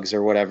mugs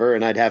or whatever.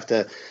 And I'd have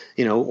to,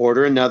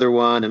 order another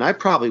one. And I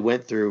probably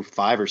went through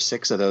 5 or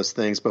 6 of those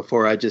things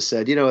before I just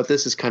said, you know what,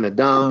 this is kind of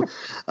dumb.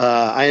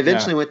 I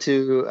eventually went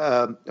to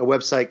a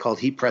website called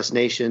Heat Press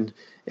Nation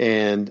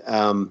and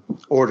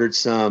ordered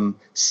some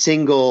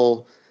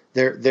single.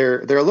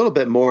 They're a little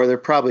bit more. They're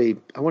probably,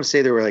 I want to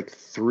say they were like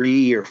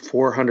 $300 or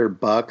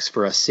 $400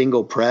 for a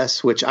single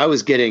press, which I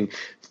was getting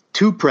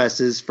 2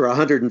 presses for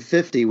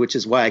 $150, which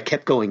is why I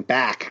kept going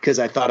back because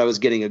I thought I was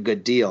getting a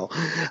good deal.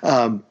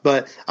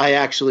 But I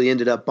actually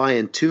ended up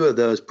buying 2 of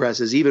those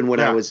presses, even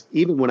when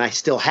I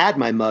still had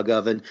my mug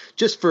oven,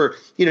 just for,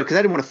 because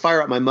I didn't want to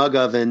fire up my mug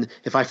oven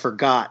if I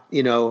forgot,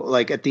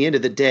 like at the end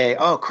of the day,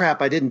 oh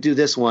crap, I didn't do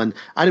this one.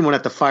 I didn't want to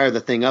have to fire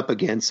the thing up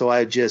again. So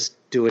I just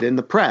do it in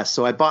the press.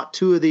 So I bought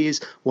 2 of these,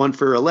 one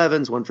for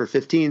 11s, one for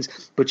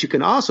 15s, but you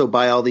can also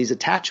buy all these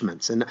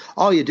attachments, and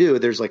all you do,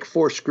 there's like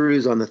 4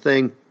 screws on the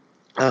thing.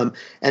 And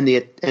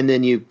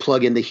then you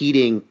plug in the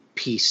heating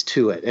piece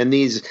to it. And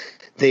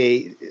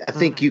I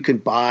think you can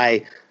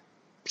buy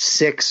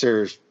 6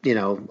 or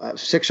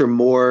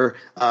more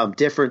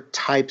different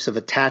types of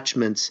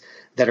attachments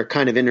that are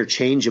kind of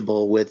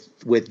interchangeable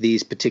with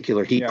these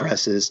particular heat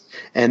presses.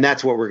 And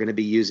that's what we're going to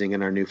be using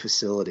in our new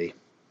facility.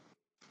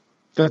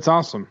 That's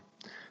awesome.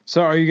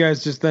 So are you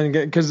guys just then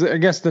because I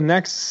guess the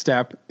next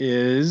step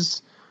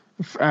is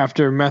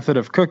after method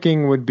of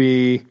cooking would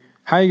be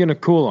how are you going to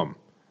cool them?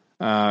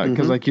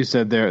 Because like you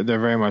said, they're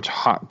very much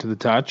hot to the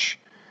touch.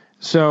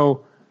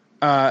 So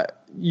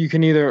you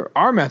can either,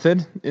 our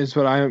method is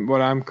what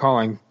I'm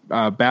calling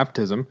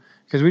baptism,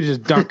 because we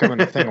just dunk them in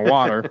a thing of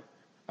water.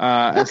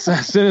 As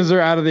soon as they're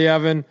out of the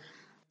oven,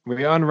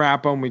 we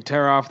unwrap them, we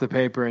tear off the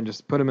paper and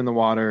just put them in the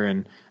water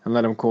and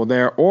let them cool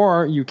there.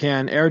 Or you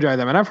can air dry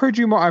them. And I've heard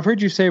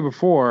you say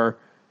before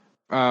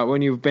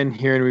when you've been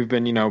here and we've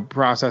been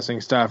processing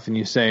stuff, and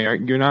you say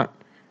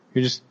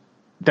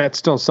that's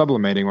still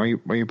sublimating. Why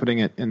are you putting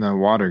it in the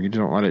water? You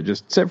don't let it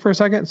just sit for a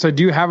second. So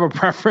do you have a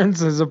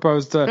preference as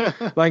opposed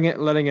to letting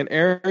it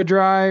air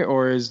dry,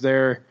 or is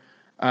there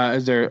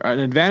an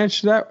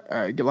advantage to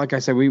that? Like I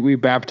said, we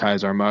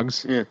baptize our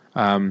mugs,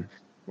 and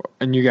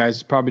you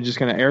guys probably just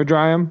going to air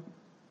dry them.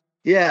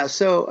 Yeah.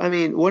 So, I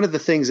mean, one of the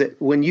things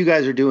that when you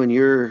guys are doing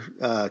your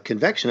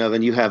convection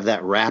oven, you have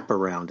that wrap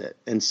around it.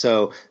 And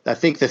so I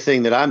think the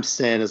thing that I'm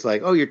saying is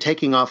like, oh, you're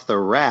taking off the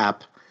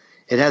wrap.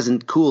 It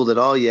hasn't cooled at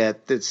all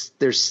yet.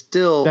 There's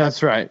still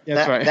that's right.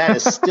 That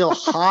is still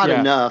hot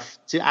enough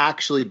to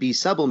actually be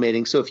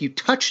sublimating. So if you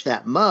touch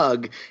that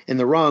mug in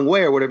the wrong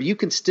way or whatever, you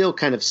can still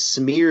kind of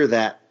smear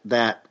that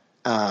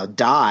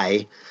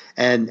dye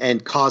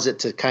and cause it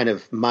to kind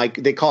of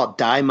they call it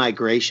dye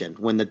migration,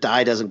 when the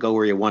dye doesn't go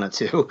where you want it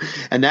to.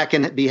 And that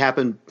can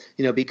happen,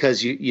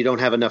 because you don't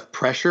have enough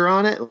pressure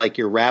on it, like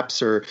your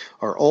wraps are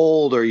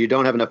old, or you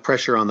don't have enough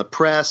pressure on the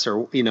press,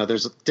 or,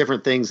 there's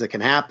different things that can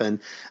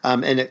happen.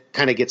 And it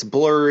kind of gets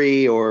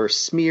blurry or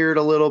smeared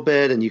a little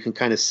bit, and you can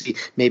kind of see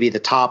maybe the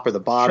top or the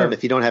bottom. Sure.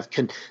 If you don't have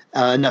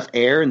enough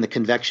air in the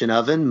convection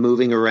oven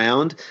moving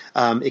around,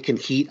 it can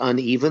heat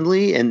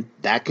unevenly, and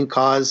that can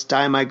cause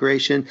dye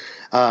migration.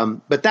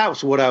 But that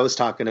was what I was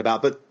talking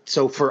about. But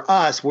so for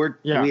us, we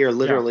are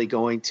literally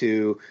going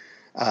to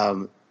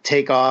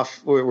take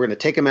off. We're going to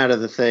take them out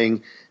of the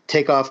thing,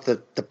 take off the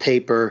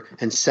paper,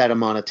 and set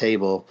them on a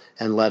table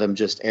and let them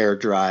just air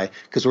dry,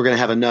 because we're going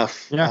to have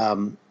enough.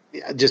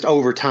 Just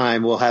over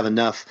time, we'll have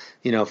enough,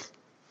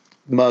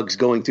 mugs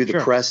going through the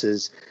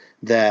presses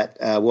that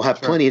we'll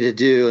have plenty to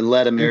do and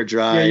let them air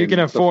dry. Yeah, you can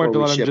afford to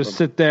let them just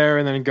sit there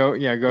and then go to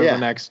the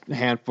next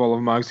handful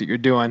of mugs that you're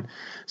doing.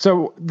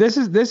 So this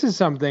is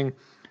something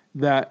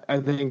that I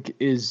think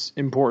is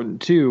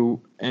important too,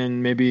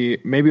 and maybe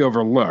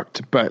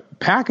overlooked.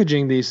 But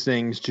packaging these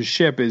things to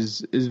ship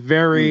is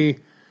very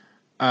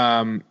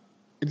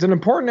it's an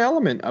important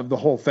element of the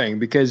whole thing,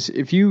 because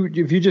if you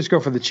just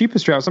go for the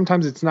cheapest route,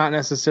 sometimes it's not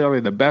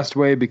necessarily the best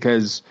way,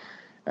 because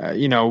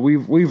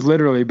we've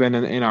literally been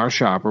in our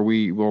shop where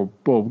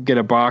we'll get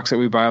a box that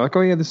we buy, like,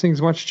 oh yeah, this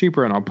thing's much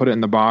cheaper, and I'll put it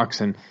in the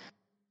box, and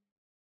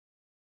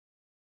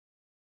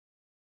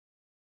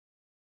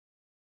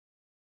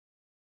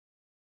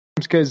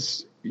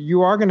because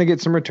you are going to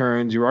get some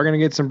returns, you are going to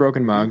get some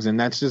broken mugs, and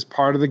that's just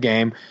part of the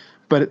game.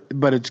 But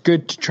it's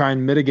good to try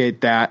and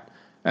mitigate that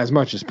as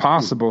much as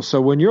possible. So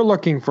when you're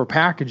looking for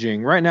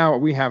packaging, right now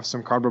we have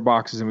some cardboard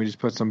boxes, and we just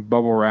put some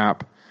bubble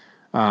wrap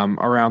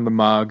around the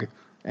mug.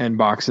 and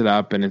box it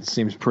up, and it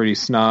seems pretty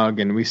snug.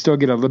 And we still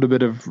get a little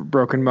bit of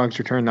broken mugs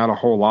returned, not a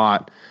whole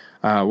lot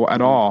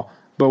at all.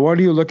 But what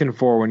are you looking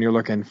for when you're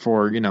looking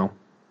for,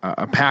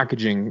 a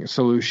packaging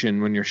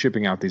solution when you're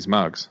shipping out these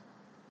mugs?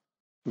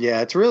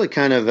 Yeah, it's really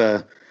kind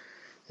of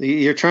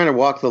you're trying to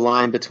walk the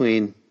line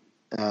between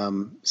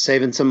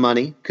saving some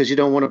money because you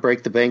don't want to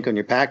break the bank on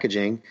your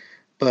packaging,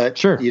 but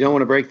sure, you don't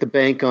want to break the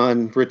bank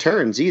on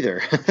returns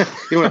either.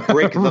 You want to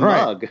break the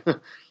mug.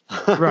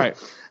 Right.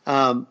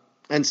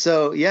 And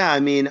so, yeah, I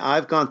mean,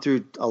 I've gone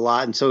through a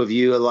lot, and so have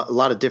you, a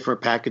lot of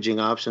different packaging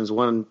options.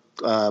 One,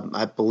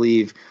 I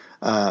believe,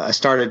 when I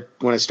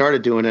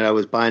started doing it, I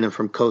was buying them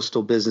from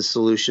Coastal Business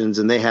Solutions,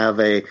 and they have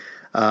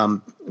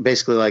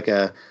basically like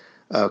a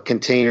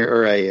container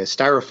or a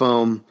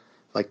styrofoam,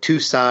 like two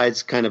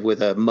sides, kind of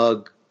with a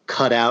mug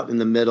cut out in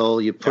the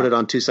middle. You put it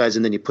on two sides,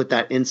 and then you put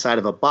that inside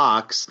of a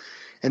box.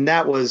 And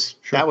that was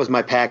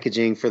my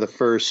packaging for the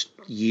first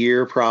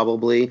year,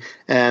 probably.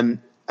 And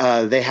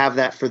they have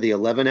that for the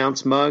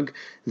 11-ounce mug.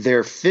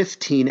 Their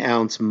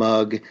 15-ounce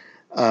mug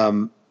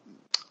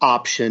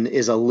option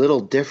is a little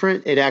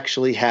different. It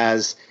actually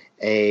has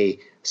a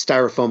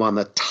styrofoam on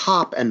the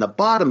top and the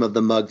bottom of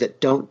the mug that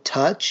don't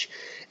touch.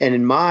 And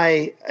in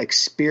my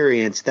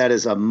experience, that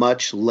is a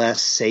much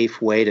less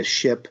safe way to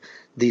ship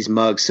these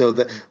mugs, so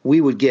that we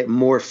would get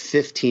more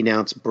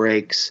 15-ounce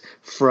breaks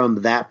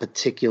from that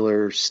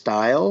particular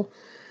style.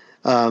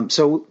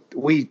 So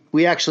we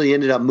actually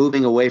ended up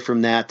moving away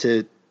from that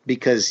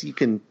because you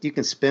can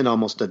spend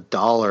almost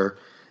 $1,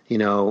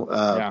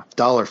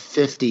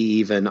 $1.50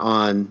 even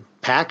on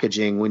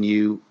packaging when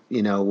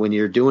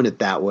you're doing it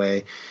that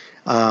way.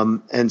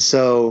 And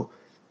so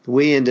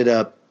we ended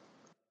up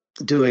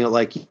doing it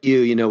like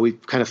we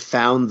kind of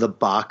found the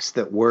box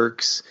that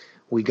works.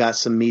 We got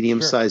some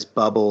medium-sized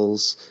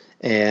bubbles,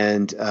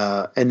 and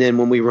then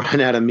when we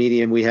run out of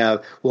medium,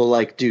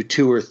 we'll do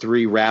 2 or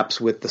 3 wraps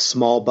with the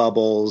small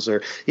bubbles,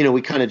 or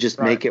we kind of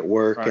just make it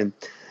work. Right.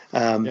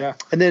 And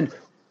then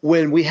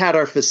when we had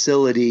our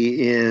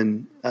facility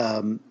in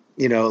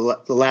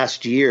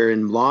last year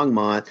in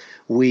Longmont,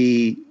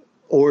 we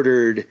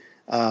ordered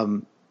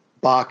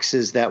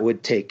boxes that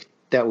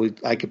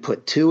I could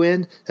put 2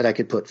 in, that I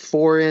could put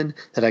 4 in,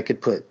 that I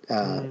could put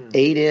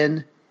 8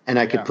 in, and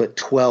I could put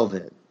 12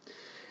 in.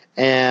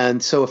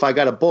 And so if I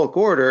got a bulk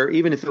order,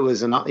 even if it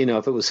was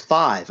if it was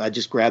 5, I'd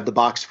just grab the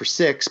box for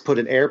 6, put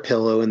an air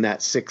pillow in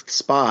that 6th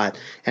spot,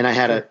 and I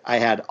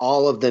had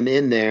all of them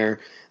in there,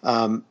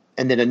 and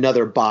then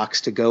another box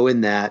to go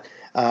in that.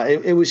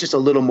 It was just a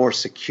little more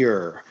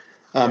secure.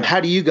 How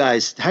do you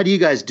guys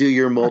do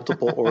your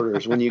multiple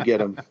orders when you get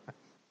them?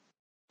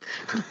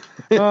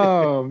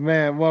 Oh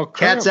man, well,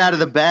 cat's out of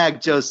the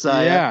bag,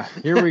 Josiah. Yeah,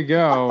 here we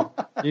go.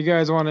 You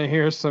guys want to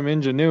hear some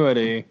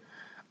ingenuity?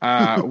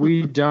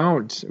 We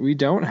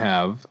don't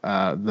have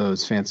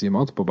those fancy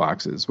multiple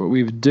boxes. What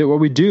we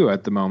do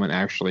at the moment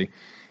actually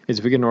is,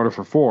 if we get an order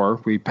for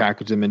 4, we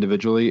package them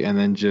individually and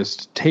then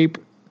just tape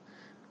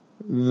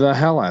the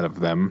hell out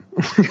of them.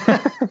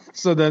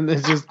 So then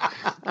it's just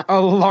a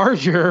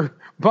larger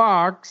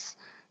box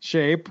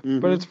shape,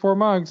 but it's 4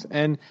 mugs.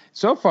 And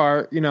so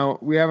far,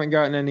 we haven't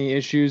gotten any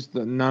issues.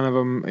 None of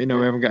them, we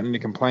haven't gotten any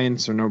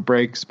complaints or no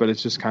breaks, but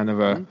it's just kind of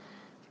a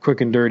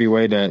quick and dirty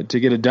way to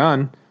get it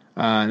done.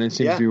 And it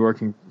seems to be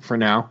working for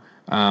now.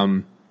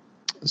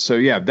 So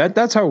yeah,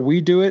 that's how we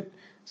do it.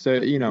 So,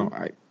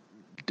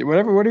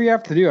 what do we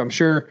have to do? I'm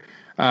sure,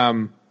 as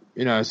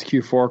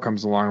Q4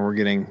 comes along, we're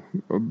getting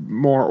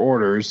more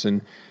orders,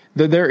 and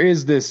there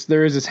is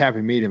this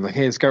happy medium. Like,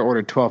 hey, this guy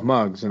ordered 12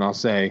 mugs, and I'll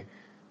say,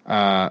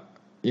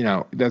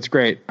 that's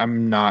great.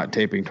 I'm not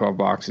taping 12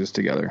 boxes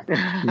together,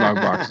 mug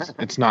boxes.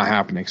 It's not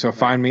happening. So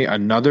find me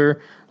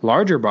another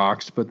larger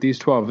box, put these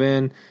 12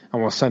 in,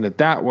 and we'll send it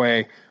that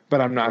way. But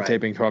I'm not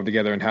taping 12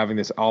 together and having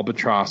this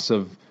albatross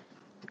of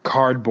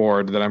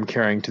cardboard that I'm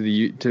carrying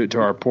to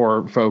our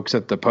poor folks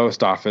at the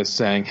post office,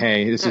 saying,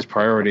 "Hey, this is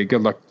priority.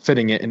 Good luck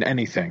fitting it in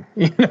anything."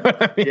 You know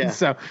what I mean? Yeah.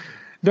 So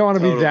don't want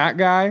to be that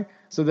guy.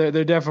 So there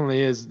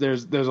definitely is.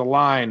 There's a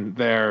line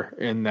there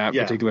in that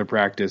particular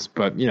practice,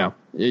 but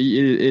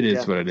it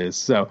is what it is.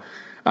 So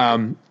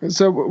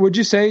would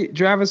you say,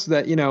 Travis,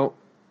 that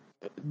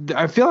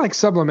I feel like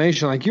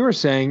sublimation, like you were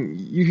saying,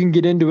 you can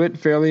get into it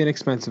fairly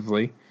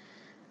inexpensively.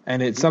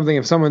 And it's something,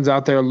 if someone's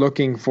out there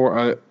looking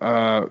for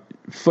a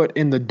foot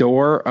in the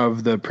door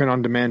of the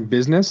print-on-demand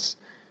business,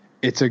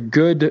 it's a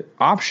good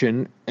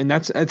option. And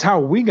that's how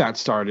we got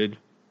started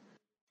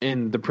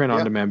in the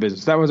print-on-demand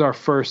business. That was our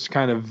first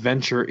kind of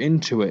venture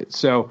into it.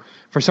 So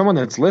for someone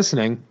that's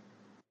listening,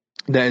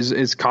 that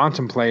is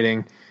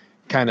contemplating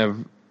kind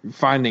of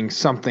finding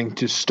something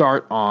to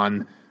start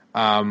on,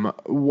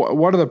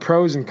 what are the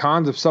pros and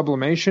cons of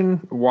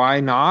sublimation?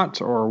 Why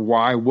not? Or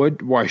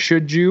why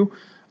should you?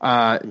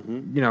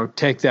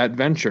 Take that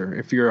venture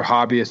if you're a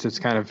hobbyist that's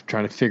kind of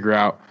trying to figure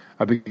out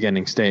a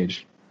beginning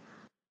stage.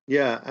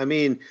 Yeah, I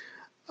mean,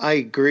 I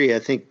agree. I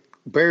think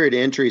barrier to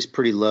entry is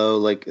pretty low,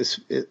 like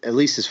at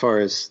least as far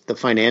as the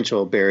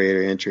financial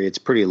barrier to entry, it's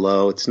pretty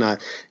low. It's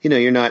not,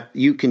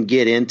 you can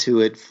get into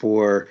it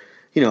for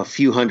a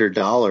few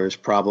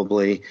 $100s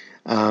probably,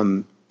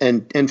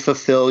 and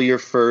fulfill your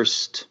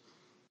first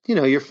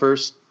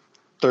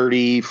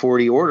 30,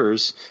 40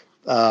 orders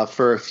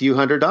for a few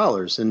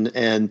 $100s,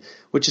 and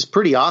which is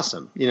pretty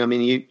awesome.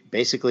 You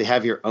basically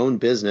have your own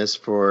business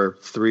for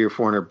 $300 or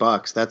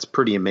 $400. That's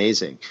pretty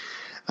amazing.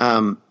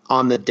 On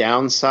the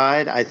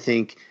downside, I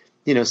think,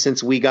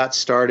 since we got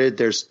started,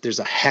 there's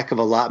a heck of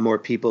a lot more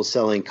people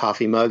selling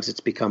coffee mugs. It's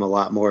become a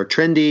lot more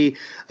trendy.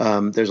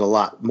 There's a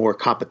lot more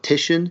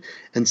competition.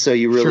 And so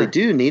you really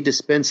do need to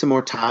spend some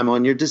more time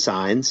on your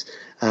designs.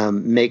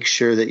 Make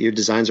sure that your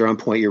designs are on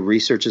point, your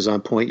research is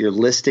on point, your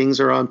listings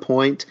are on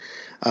point.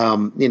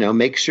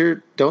 Make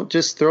sure, don't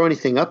just throw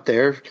anything up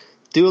there.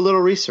 Do a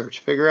little research,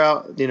 figure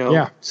out,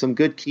 some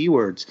good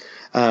keywords.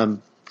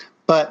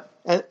 But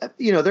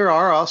there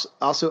are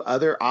also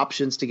other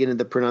options to get into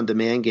the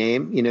print-on-demand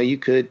game. You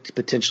could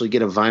potentially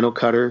get a vinyl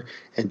cutter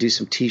and do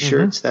some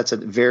T-shirts. Mm-hmm. That's a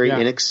very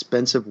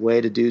inexpensive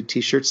way to do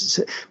T-shirts,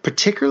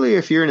 particularly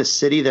if you're in a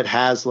city that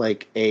has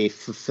like a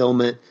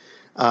fulfillment,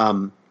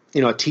 a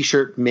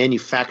T-shirt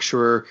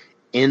manufacturer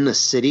in the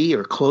city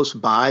or close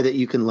by that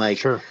you can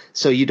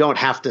so you don't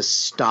have to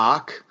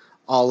stock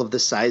all of the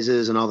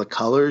sizes and all the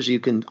colors. You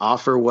can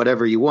offer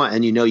whatever you want,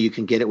 and you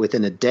can get it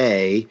within a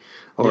day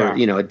or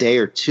a day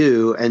or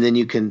two, and then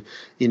you can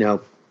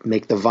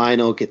make the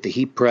vinyl, get the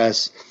heat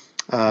press,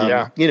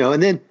 and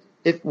then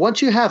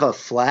once you have a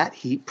flat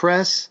heat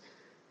press,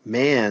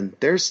 man,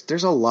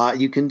 there's a lot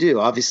you can do.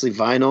 Obviously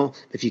vinyl,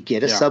 if you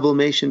get a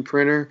sublimation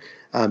printer,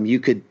 you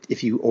can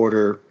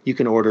order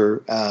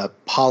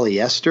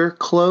polyester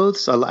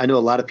clothes. I know a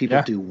lot of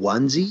people do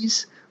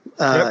onesies,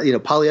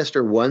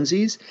 polyester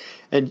onesies,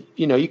 and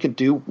you can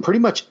do pretty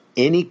much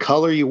any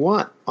color you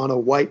want on a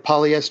white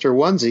polyester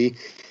onesie.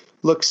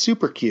 Looks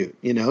super cute,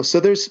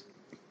 So there's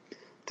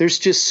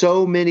just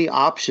so many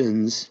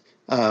options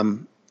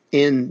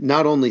in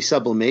not only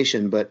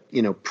sublimation but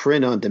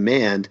print on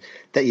demand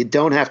that you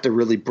don't have to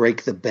really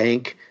break the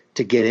bank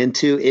to get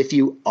into if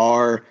you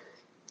are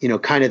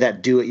kind of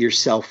that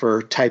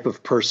do-it-yourselfer type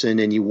of person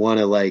and you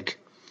want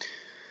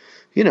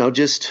to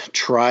just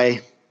try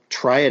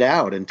it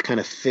out and kind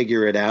of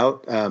figure it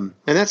out. And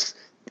that's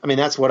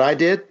what I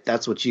did.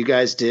 That's what you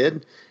guys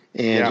did.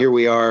 And here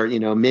we are,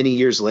 many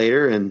years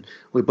later, and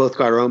we both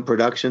got our own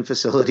production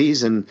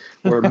facilities, and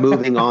we're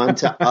moving on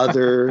to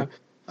other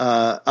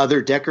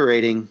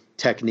decorating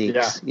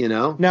techniques.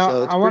 Now,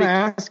 so I want to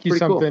ask you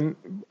something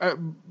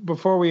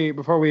before we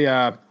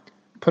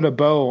put a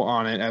bow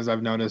on it. As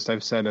I've noticed,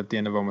 I've said at the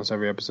end of almost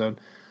every episode.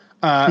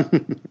 I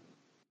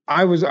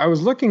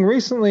was looking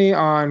recently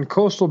on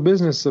Coastal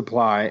Business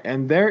Supply,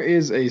 and there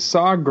is a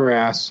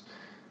Sawgrass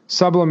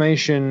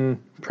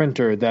sublimation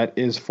printer that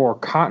is for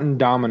cotton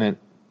dominant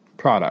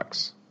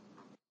products.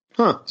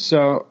 Huh.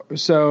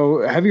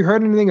 So have you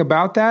heard anything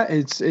about that?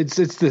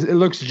 It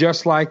looks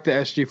just like the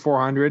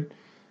SG400,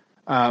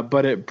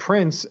 but it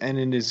prints and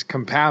it is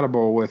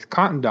compatible with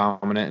cotton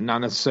dominant and not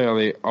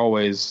necessarily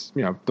always,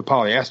 the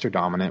polyester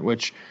dominant,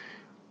 which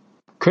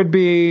could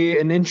be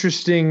an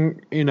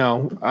interesting,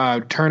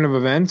 turn of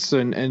events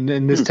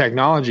in this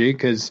technology.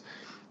 Cause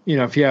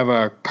if you have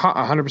a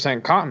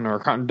 100% cotton or a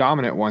cotton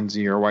dominant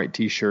onesie or white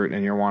T-shirt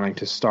and you're wanting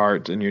to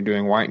start and you're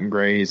doing white and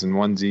grays and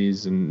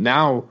onesies, and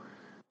now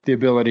the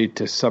ability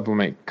to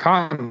sublimate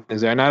cotton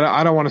is there. And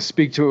I don't want to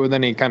speak to it with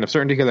any kind of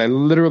certainty because I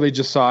literally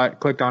just saw it,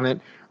 clicked on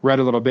it, read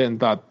a little bit, and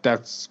thought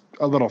that's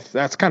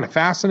kind of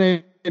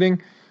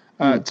fascinating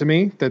to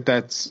me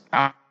that's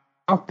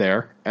out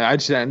there. And I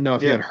just didn't know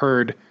if you had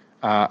heard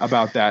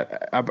about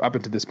that up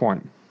until this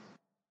point.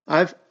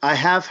 I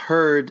have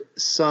heard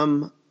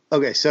some.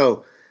 Okay,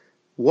 so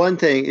one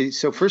thing.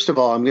 So first of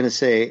all, I'm going to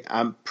say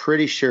I'm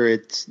pretty sure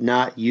it's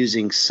not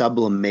using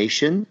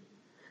sublimation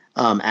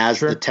as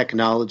the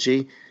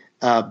technology,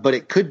 but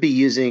it could be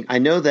using. I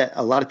know that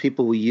a lot of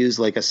people will use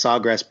like a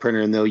Sawgrass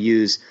printer, and they'll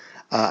use.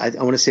 I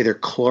want to say they're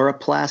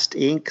chloroplast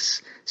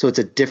inks, so it's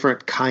a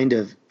different kind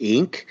of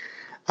ink.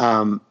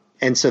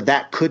 And so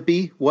that could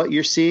be what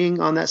you're seeing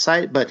on that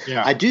site. But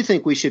I do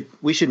think we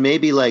should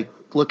maybe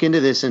look into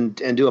this and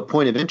do a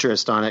point of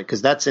interest on it,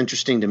 because that's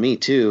interesting to me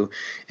too.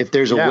 If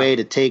there's a way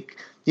to take,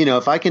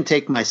 if I can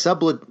take my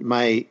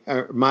Sawgrass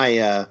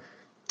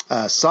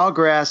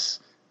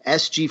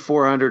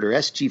SG400 or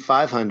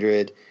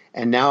SG500,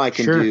 and now I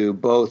can do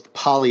both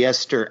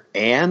polyester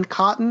and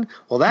cotton.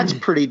 Well, that's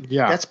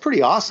that's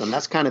pretty awesome.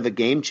 That's kind of a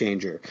game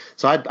changer.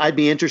 So I'd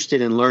be interested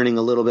in learning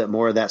a little bit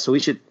more of that. So we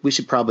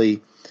should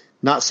probably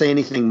not say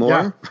anything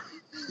more.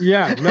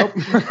 Nope.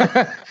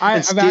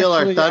 Steal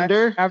our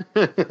thunder.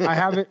 I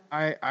have it.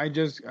 I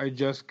just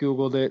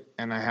Googled it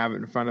and I have it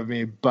in front of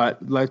me.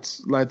 But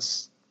let's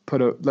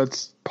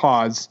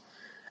pause.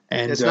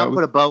 And let's not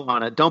put a bow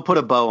on it. Don't put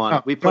a bow on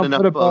it. We put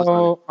enough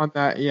bows on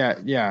that.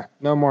 Yeah.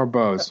 No more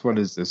bows. What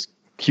is this?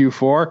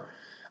 Q4.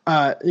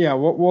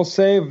 We'll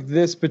save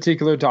this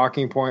particular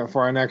talking point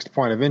for our next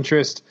point of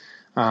interest.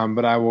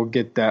 But I will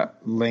get that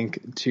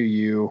link to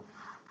you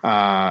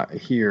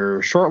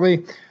here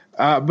shortly.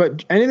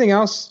 But anything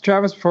else,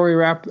 Travis, before we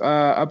wrap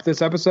up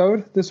this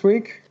episode this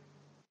week?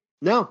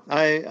 No,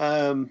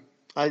 I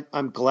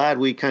I'm glad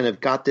we kind of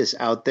got this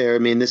out there. I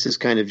mean, this is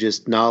kind of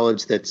just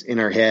knowledge that's in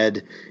our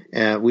head.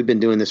 We've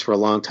been doing this for a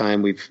long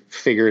time. We've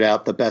figured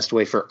out the best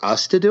way for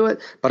us to do it.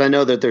 But I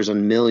know that there's a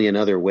million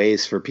other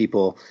ways for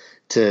people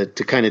to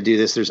kind of do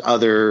this. There's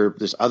other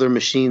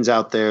machines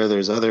out there.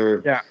 There's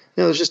other,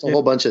 there's just a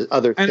whole bunch of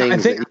other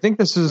things. I think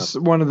this is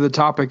one of the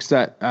topics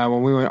that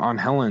when we went on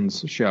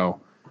Helen's show,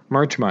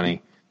 Merch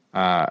Money,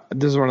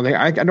 this is one of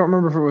the, I don't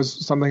remember if it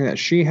was something that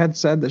she had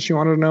said that she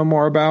wanted to know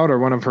more about, or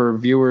one of her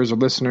viewers or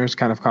listeners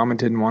kind of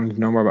commented and wanted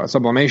to know more about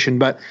sublimation.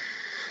 But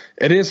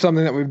it is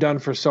something that we've done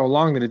for so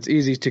long that it's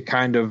easy to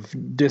kind of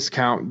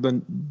discount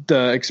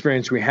the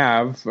experience we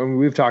have. I mean,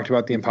 we've talked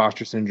about the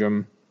imposter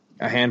syndrome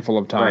a handful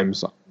of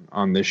times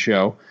on this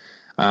show.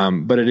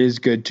 But it is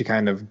good to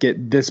kind of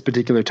get this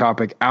particular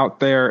topic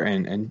out there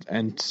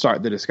and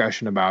start the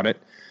discussion about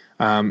it.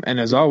 And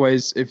as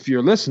always, if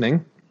you're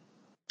listening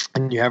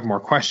and you have more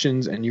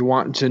questions and you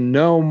want to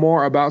know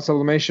more about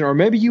sublimation, or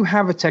maybe you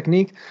have a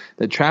technique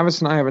that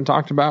Travis and I haven't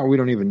talked about, or we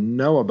don't even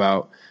know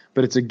about,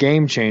 but it's a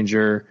game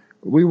changer,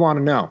 we want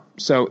to know.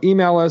 So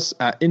email us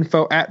at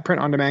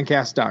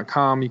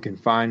info@printondemandcast.com. You can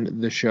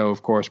find the show,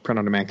 of course,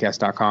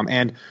 printondemandcast.com,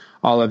 and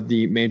all of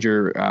the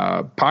major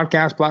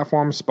podcast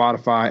platforms,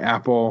 Spotify,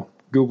 Apple,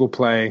 Google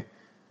Play.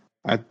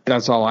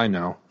 That's all I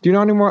know. Do you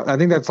know any more? I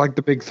think that's like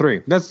the big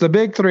three. That's the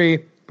big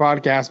three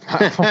podcast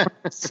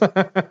platforms.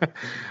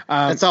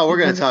 That's all we're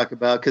going to talk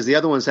about, because the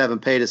other ones haven't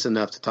paid us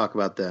enough to talk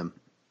about them.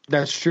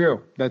 That's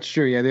true.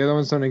 Yeah, the other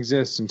ones don't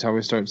exist until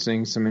we start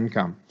seeing some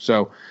income.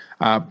 So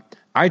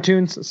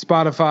iTunes,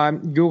 Spotify,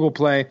 Google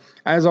Play.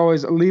 As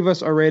always, leave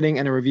us a rating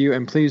and a review,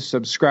 and please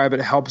subscribe.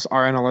 It helps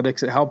our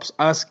analytics. It helps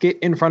us get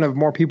in front of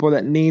more people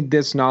that need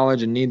this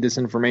knowledge and need this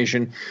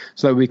information,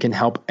 so that we can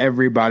help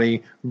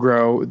everybody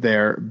grow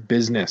their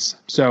business.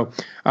 So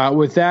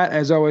with that,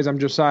 as always, I'm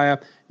Josiah.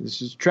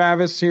 This is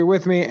Travis here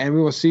with me, and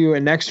we will see you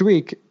next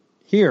week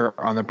here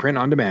on the Print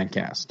on Demand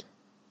Cast.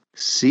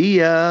 See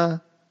ya.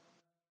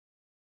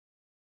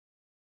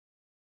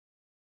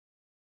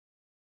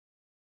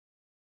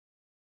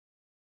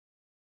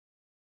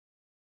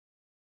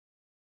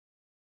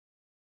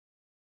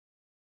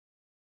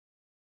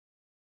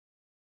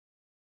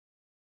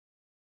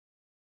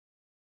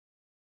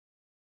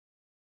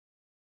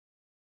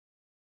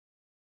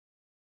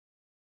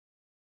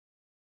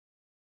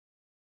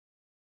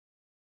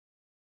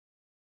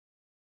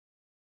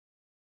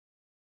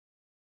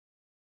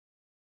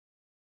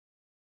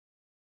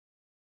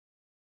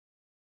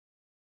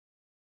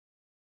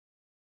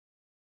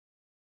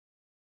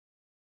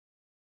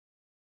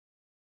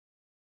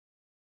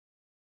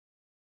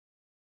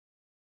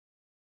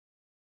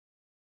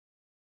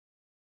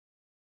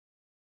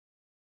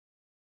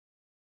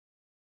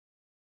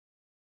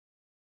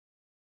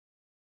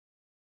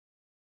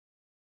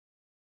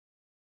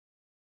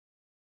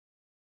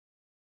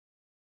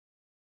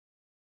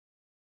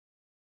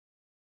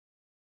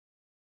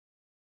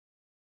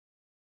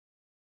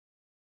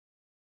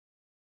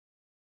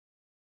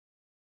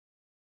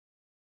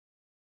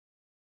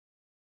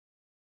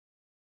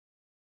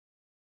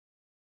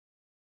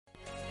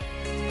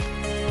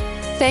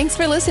 Thanks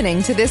for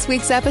listening to this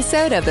week's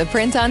episode of the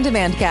Print on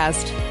Demand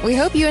Cast. We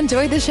hope you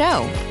enjoyed the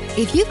show.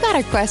 If you've got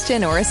a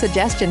question or a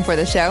suggestion for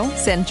the show,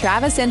 send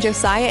Travis and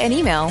Josiah an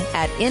email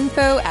at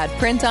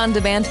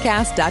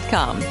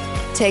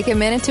info@printondemandcast.com. Take a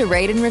minute to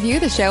rate and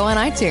review the show on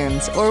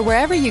iTunes or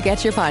wherever you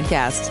get your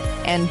podcasts.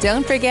 And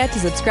don't forget to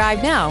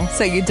subscribe now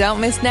so you don't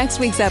miss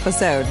next week's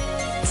episode.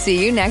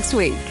 See you next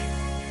week.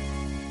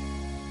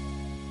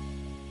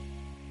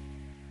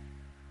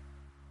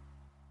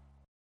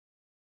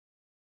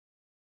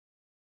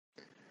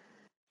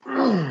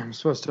 I'm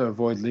supposed to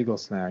avoid legal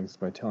snags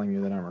by telling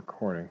you that I'm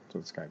recording.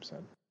 That's what Skype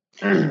said.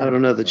 I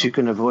don't know that you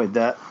can avoid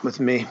that with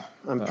me.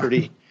 I'm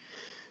pretty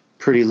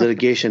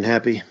litigation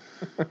happy.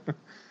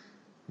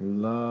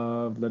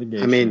 Love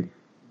litigation. I mean,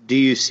 do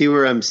you see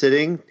where I'm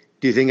sitting?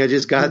 Do you think I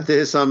just got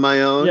this on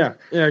my own? Yeah,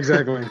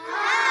 exactly.